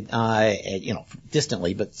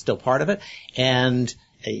 distantly, but still part of it. And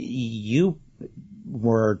you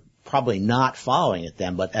were probably not following it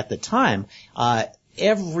then, but at the time,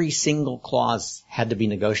 every single clause had to be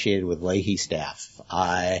negotiated with Leahy staff.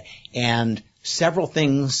 And several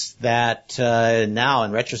things that now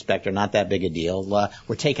in retrospect are not that big a deal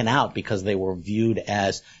were taken out because they were viewed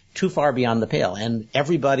as too far beyond the pale. And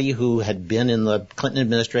everybody who had been in the Clinton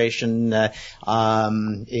administration,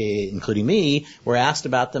 including me, were asked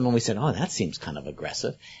about them, and we said, oh, that seems kind of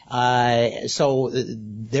aggressive. So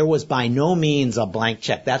there was by no means a blank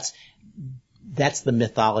check. That's the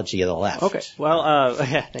mythology of the left. Okay. Well,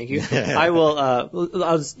 thank you. I will,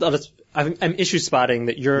 I'm issue spotting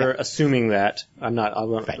that you're assuming that. I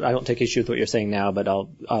don't take issue with what you're saying now, but I'll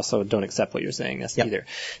also don't accept what you're saying either.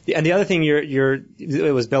 And the other thing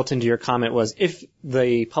it was built into your comment was if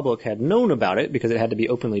the public had known about it, because it had to be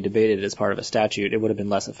openly debated as part of a statute, it would have been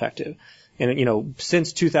less effective. And,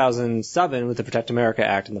 since 2007 with the Protect America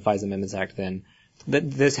Act and the FISA Amendments Act then,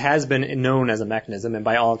 this has been known as a mechanism, and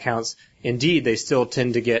by all accounts, indeed, they still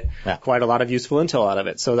tend to get quite a lot of useful intel out of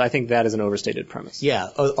it. So I think that is an overstated premise. Yeah,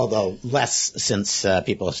 although less since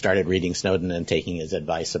people have started reading Snowden and taking his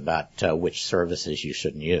advice about which services you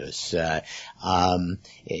shouldn't use. You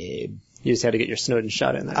just had to get your Snowden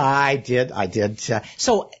shot in there. I did.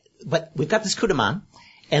 But we've got this coup de main,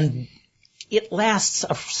 and it lasts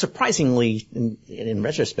a surprisingly, in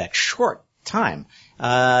retrospect, short time.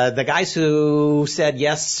 The guys who said,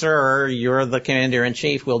 yes, sir, you're the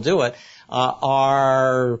commander-in-chief, we'll do it,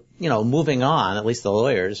 are, moving on, at least the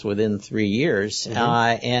lawyers, within 3 years.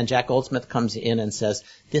 Mm-hmm. And Jack Goldsmith comes in and says,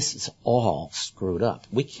 this is all screwed up.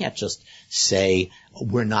 We can't just say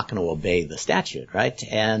we're not going to obey the statute, right?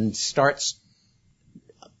 And starts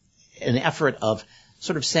an effort of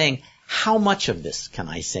sort of saying, how much of this can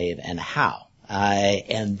I save and how?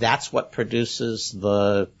 And that's what produces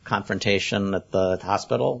the confrontation at the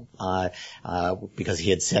hospital, because he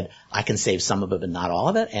had said, I can save some of it, but not all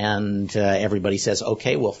of it. And everybody says,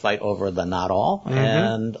 okay, we'll fight over the not all. Mm-hmm.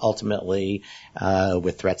 And ultimately,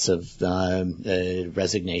 with threats of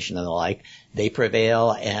resignation and the like, they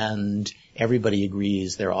prevail, and everybody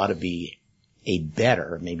agrees there ought to be a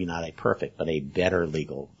better, maybe not a perfect, but a better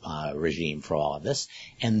legal regime for all of this.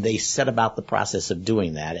 And they set about the process of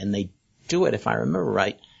doing that, and they do it, if I remember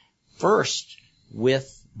right, first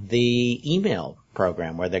with the email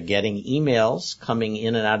program where they're getting emails coming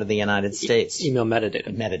in and out of the United States. Email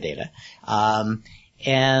metadata.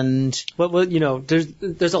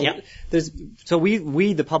 So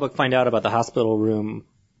we, the public, find out about the hospital room.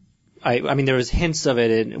 I mean, there was hints of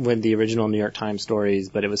it when the original New York Times stories,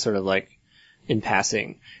 but it was sort of like in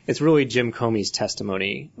passing. It's really Jim Comey's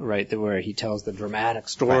testimony, right, where he tells the dramatic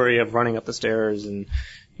story of running up the stairs and,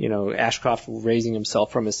 Ashcroft raising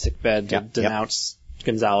himself from his sickbed to denounce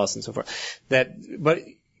Gonzalez and so forth. But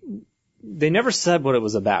they never said what it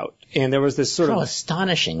was about. And there was this sort of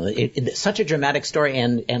astonishing. It's such a dramatic story,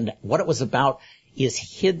 and what it was about is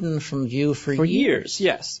hidden from view for years.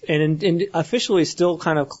 Yes. And officially still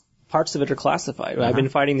kind of parts of it are classified. Uh-huh. I've been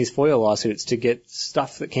fighting these FOIA lawsuits to get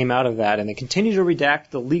stuff that came out of that, and they continue to redact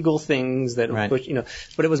the legal things that,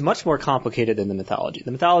 but it was much more complicated than the mythology.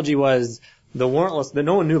 The mythology was the warrantless,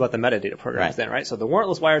 no one knew about the metadata programs then, right? So the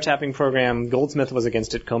warrantless wiretapping program, Goldsmith was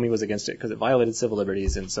against it, Comey was against it because it violated civil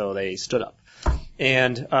liberties, and so they stood up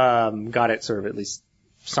and got it sort of at least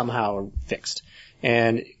somehow fixed.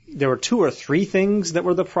 And there were 2 or 3 things that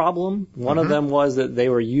were the problem. One of them was that they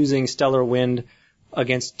were using Stellar Wind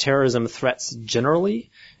against terrorism threats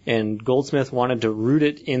generally, and Goldsmith wanted to root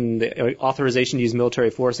it in the authorization to use military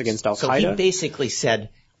force against Al-Qaeda. So he basically said,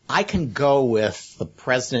 I can go with the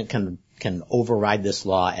president can override this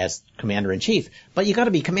law as commander-in-chief, but you got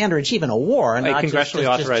to be commander-in-chief in a war and not congressionally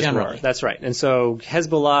authorized war. That's right. And so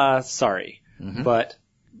Hezbollah, sorry, but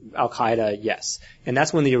Al-Qaeda, yes. And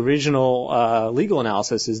that's when the original legal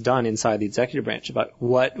analysis is done inside the executive branch about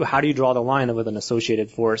how do you draw the line with an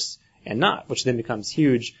associated force and not, which then becomes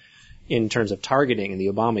huge in terms of targeting in the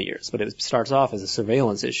Obama years. But it starts off as a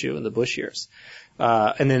surveillance issue in the Bush years.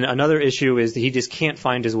 And then another issue is that he just can't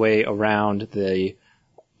find his way around the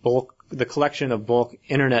collection of bulk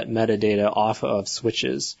internet metadata off of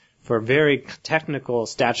switches for very technical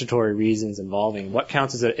statutory reasons involving what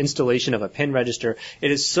counts as an installation of a PIN register.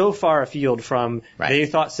 It is so far afield from they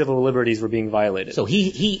thought civil liberties were being violated. So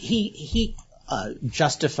he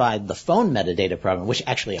justified the phone metadata program, which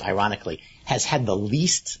actually, ironically, has had the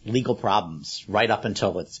least legal problems right up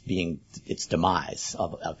until its demise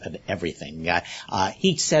of everything.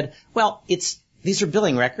 He said, well, these are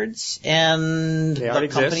billing records, and the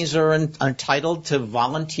companies are entitled to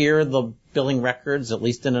volunteer the billing records, at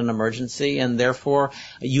least in an emergency, and therefore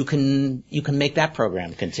you can make that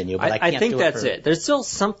program continue. But I think that's it. There's still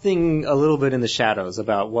something a little bit in the shadows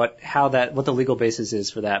about what the legal basis is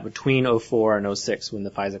for that between 2004 and 2006 when the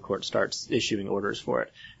FISA court starts issuing orders for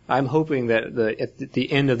it. I'm hoping that at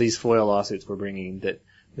the end of these FOIA lawsuits we're bringing that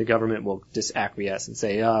the government will just acquiesce and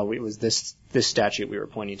say, it was this statute we were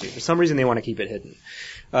pointing to. For some reason, they want to keep it hidden.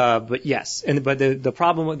 But yes, but the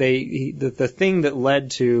problem, the thing that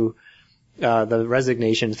led to the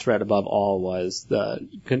resignation threat above all was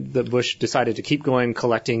the Bush decided to keep going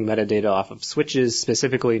collecting metadata off of switches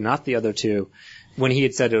specifically, not the other two, when he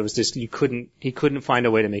had said it was just he couldn't find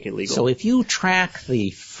a way to make it legal. So if you track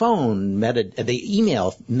the the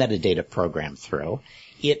email metadata program through,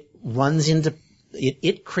 it runs into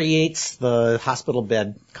It creates the hospital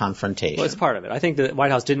bed confrontation. Well, it's part of it. I think the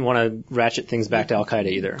White House didn't want to ratchet things back to Al-Qaeda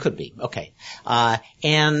either. Could be. Okay.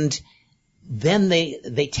 And then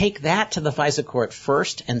they take that to the FISA court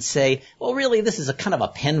first and say, well, really, this is a kind of a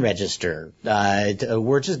pen register.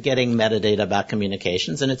 We're just getting metadata about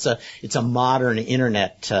communications, and it's a modern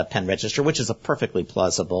internet pen register, which is a perfectly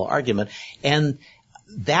plausible argument. And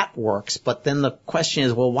that works, but then the question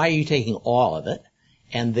is, well, why are you taking all of it?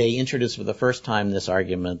 And they introduced for the first time this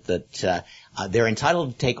argument that they're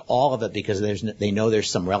entitled to take all of it because they know there's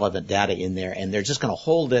some relevant data in there, and they're just going to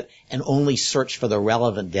hold it and only search for the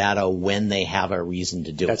relevant data when they have a reason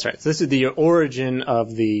to do it. That's right. So this is the origin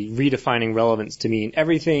of the redefining relevance to mean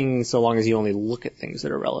everything so long as you only look at things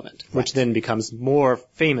that are relevant, which then becomes more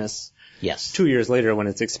famous 2 years later when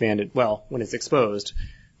it's expanded, when it's exposed.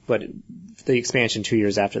 But the expansion 2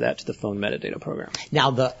 years after that to the phone metadata program. Now,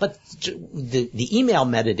 the email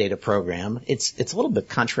metadata program, it's a little bit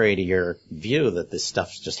contrary to your view that this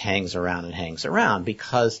stuff just hangs around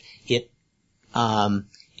because it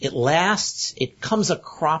lasts. It comes a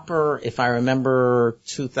cropper, if I remember,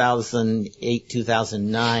 2008,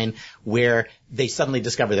 2009, where they suddenly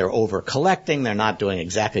discover they're over collecting. They're not doing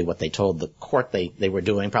exactly what they told the court they were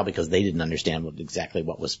doing, probably because they didn't understand exactly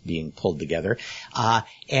what was being pulled together.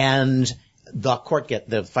 And the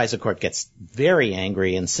FISA court gets very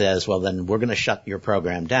angry and says, well, then we're going to shut your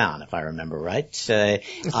program down, if I remember right,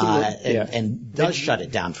 and does shut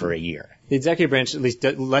it down for a year. The executive branch at least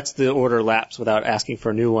lets the order lapse without asking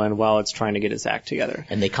for a new one while it's trying to get its act together.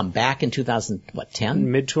 And they come back in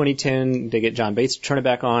 2010? Mid-2010, they get John Bates to turn it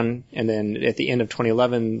back on, and then at the end of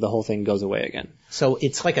 2011, the whole thing goes away again. So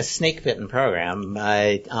it's like a snake-bitten program,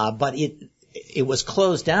 but it was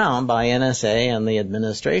closed down by NSA and the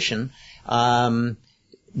administration,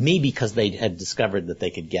 maybe because they had discovered that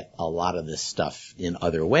they could get a lot of this stuff in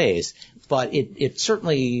other ways, but it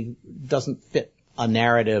certainly doesn't fit a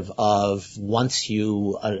narrative of once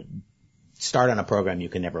you start on a program, you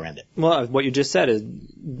can never end it. Well, what you just said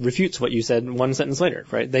refutes what you said one sentence later,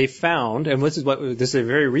 right? They found, and this is a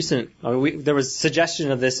very recent, there was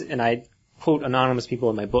suggestion of this, and I quote anonymous people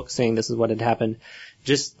in my book saying this is what had happened.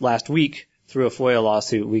 Just last week, through a FOIA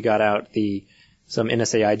lawsuit, we got out some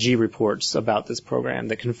NSA-IG reports about this program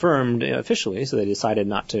that confirmed officially, so they decided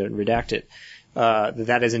not to redact it.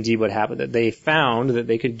 That is indeed what happened, that they found that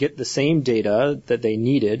they could get the same data that they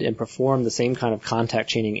needed and perform the same kind of contact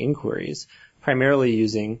chaining inquiries, primarily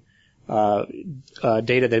using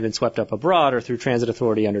data that had been swept up abroad or through transit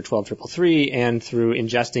authority under 12333 and through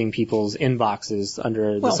ingesting people's inboxes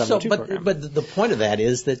under the 702 program. But the point of that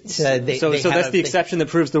is that So that's the exception that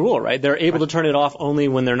proves the rule, right? They're able to turn it off only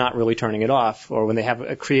when they're not really turning it off or when they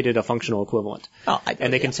have created a functional equivalent.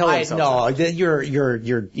 And they can tell themselves that.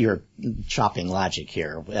 You're chopping logic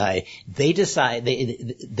here. They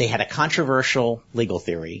had a controversial legal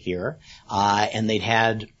theory here, and they'd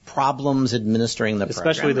had problems administering the program.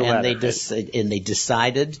 Especially the latter. And they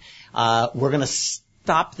decided, we're going to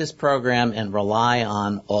stop this program and rely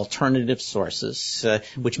on alternative sources,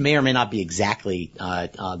 which may or may not be exactly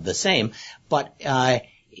the same. But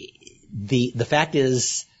the fact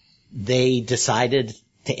is, they decided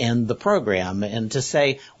to end the program and to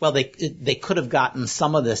say, well, they could have gotten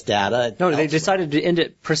some of this data. No, they decided to end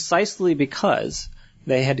it precisely because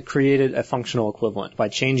they had created a functional equivalent by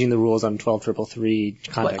changing the rules on 12333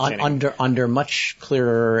 contact chaining. Under much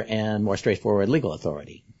clearer and more straightforward legal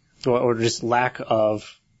authority. Or just lack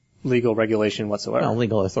of legal regulation whatsoever. Well,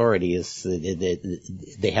 legal authority is,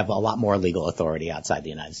 they have a lot more legal authority outside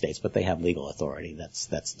the United States, but they have legal authority.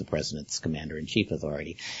 That's the president's commander-in-chief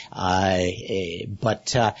authority.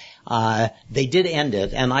 But they did end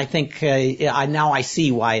it, and I think, now I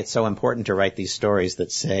see why it's so important to write these stories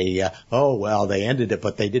that say, oh, well, they ended it,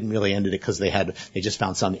 but they didn't really end it because they just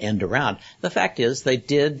found some end around. The fact is, they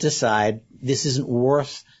did decide this isn't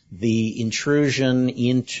worth the intrusion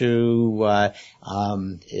into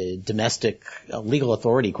domestic legal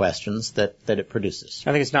authority questions that it produces.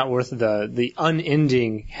 I think it's not worth the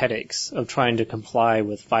unending headaches of trying to comply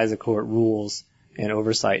with FISA court rules and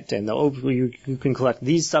oversight. And you can collect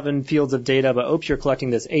these 7 fields of data, but you're collecting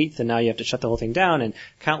this 8th, and now you have to shut the whole thing down, and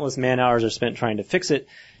countless man hours are spent trying to fix it.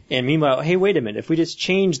 And meanwhile, hey, wait a minute, if we just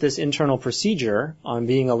change this internal procedure on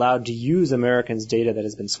being allowed to use Americans' data that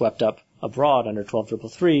has been swept up abroad under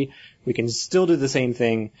 12333, we can still do the same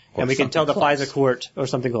thing, and we can tell the FISA court, or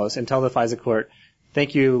something close, and tell the FISA court,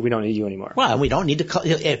 thank you, we don't need you anymore. Well, we don't need to,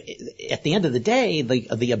 at the end of the day,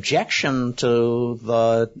 the objection to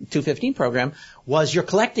the 215 program was you're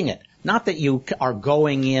collecting it. Not that you are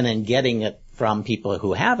going in and getting it from people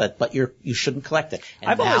who have it, but you shouldn't collect it.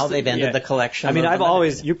 And they've ended the collection. I mean,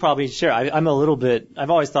 you probably share, I've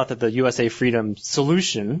always thought that the USA Freedom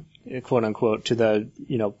solution, quote unquote, to the,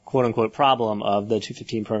 quote unquote problem of the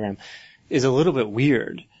 215 program is a little bit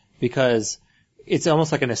weird because it's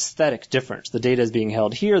almost like an aesthetic difference. The data is being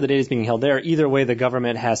held here, the data is being held there. Either way, the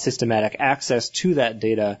government has systematic access to that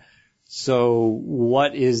data. So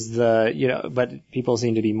what is but people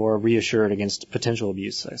seem to be more reassured against potential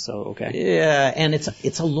abuse. So, okay. Yeah, and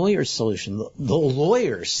it's a lawyer's solution. The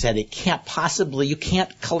lawyers said you can't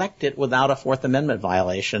collect it without a Fourth Amendment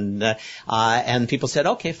violation. And people said,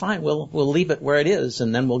 okay, fine, we'll leave it where it is,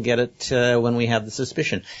 and then we'll get it, when we have the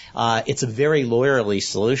suspicion. It's a very lawyerly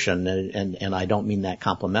solution, and I don't mean that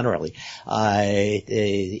complimentarily.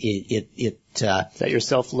 Is that your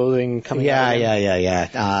self-loathing coming out?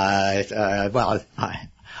 Yeah. Well,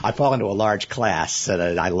 I fall into a large class,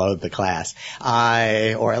 and I loathe the class.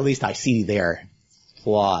 Or at least I see their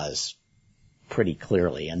flaws pretty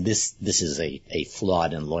clearly, and this is a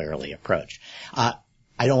flawed and lawyerly approach. I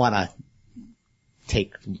don't want to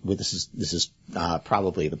this is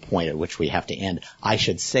probably the point at which we have to end. I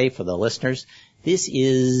should say for the listeners,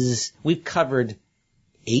 we've covered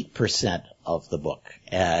 8% of the book,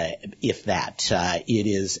 if that. It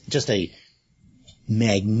is just a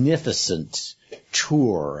magnificent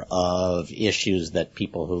tour of issues that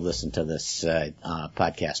people who listen to this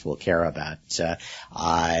podcast will care about.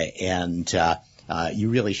 And you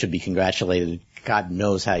really should be congratulated. God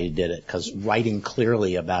knows how you did it, because writing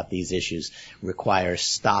clearly about these issues requires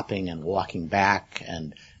stopping and walking back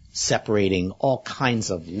and separating all kinds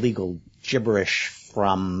of legal gibberish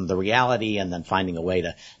from the reality, and then finding a way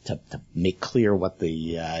to make clear what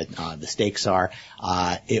the stakes are.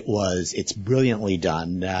 It's brilliantly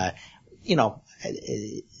done.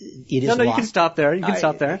 It is No, you can stop there. You can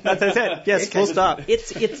stop there. That's it. Yes, full stop.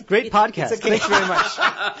 It's great podcast. Thank you very much.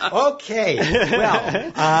 Okay.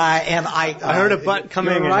 Well, and I heard a butt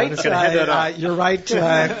coming. You're right. I'm just gonna head that up. You're right.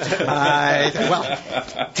 Well,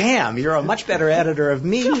 damn, you're a much better editor of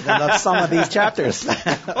me than of some of these chapters.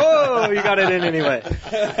 Oh, you got it in anyway.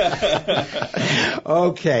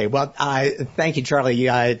 Okay. Well, thank you, Charlie.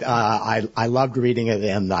 I loved reading it,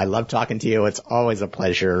 and I love talking to you. It's always a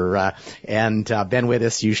pleasure. And Ben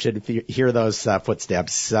Wittes, you should hear those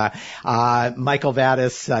footsteps. Michael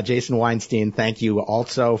Vatis, Jason Weinstein, thank you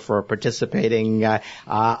also for participating.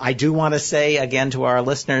 I do want to say again to our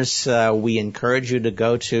listeners, we encourage you to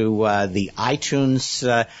go to the iTunes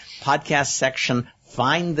podcast section,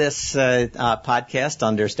 find this podcast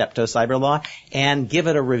under Steptoe Cyberlaw and give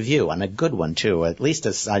it a review, and a good one too. At least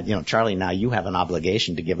as Charlie, now you have an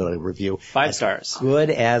obligation to give it a review. 5 stars. Good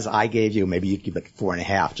as I gave you. Maybe you'd give it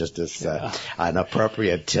 4.5, just as an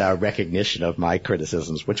appropriate recognition of my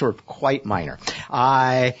criticisms, which were quite minor.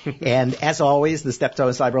 And as always, the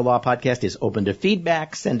Steptoe Cyberlaw Podcast is open to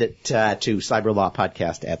feedback. Send it to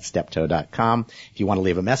cyberlawpodcast@steptoe.com. If you want to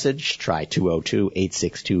leave a message, try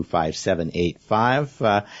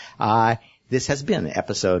 202-862-5785. This has been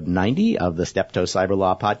episode 90 of the Steptoe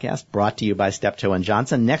Cyberlaw Podcast, brought to you by Steptoe &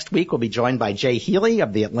 Johnson. Next week, we'll be joined by Jay Healy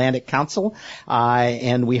of the Atlantic Council,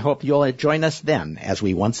 and we hope you'll join us then as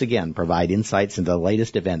we once again provide insights into the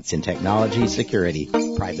latest events in technology, security,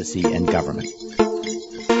 privacy, and government.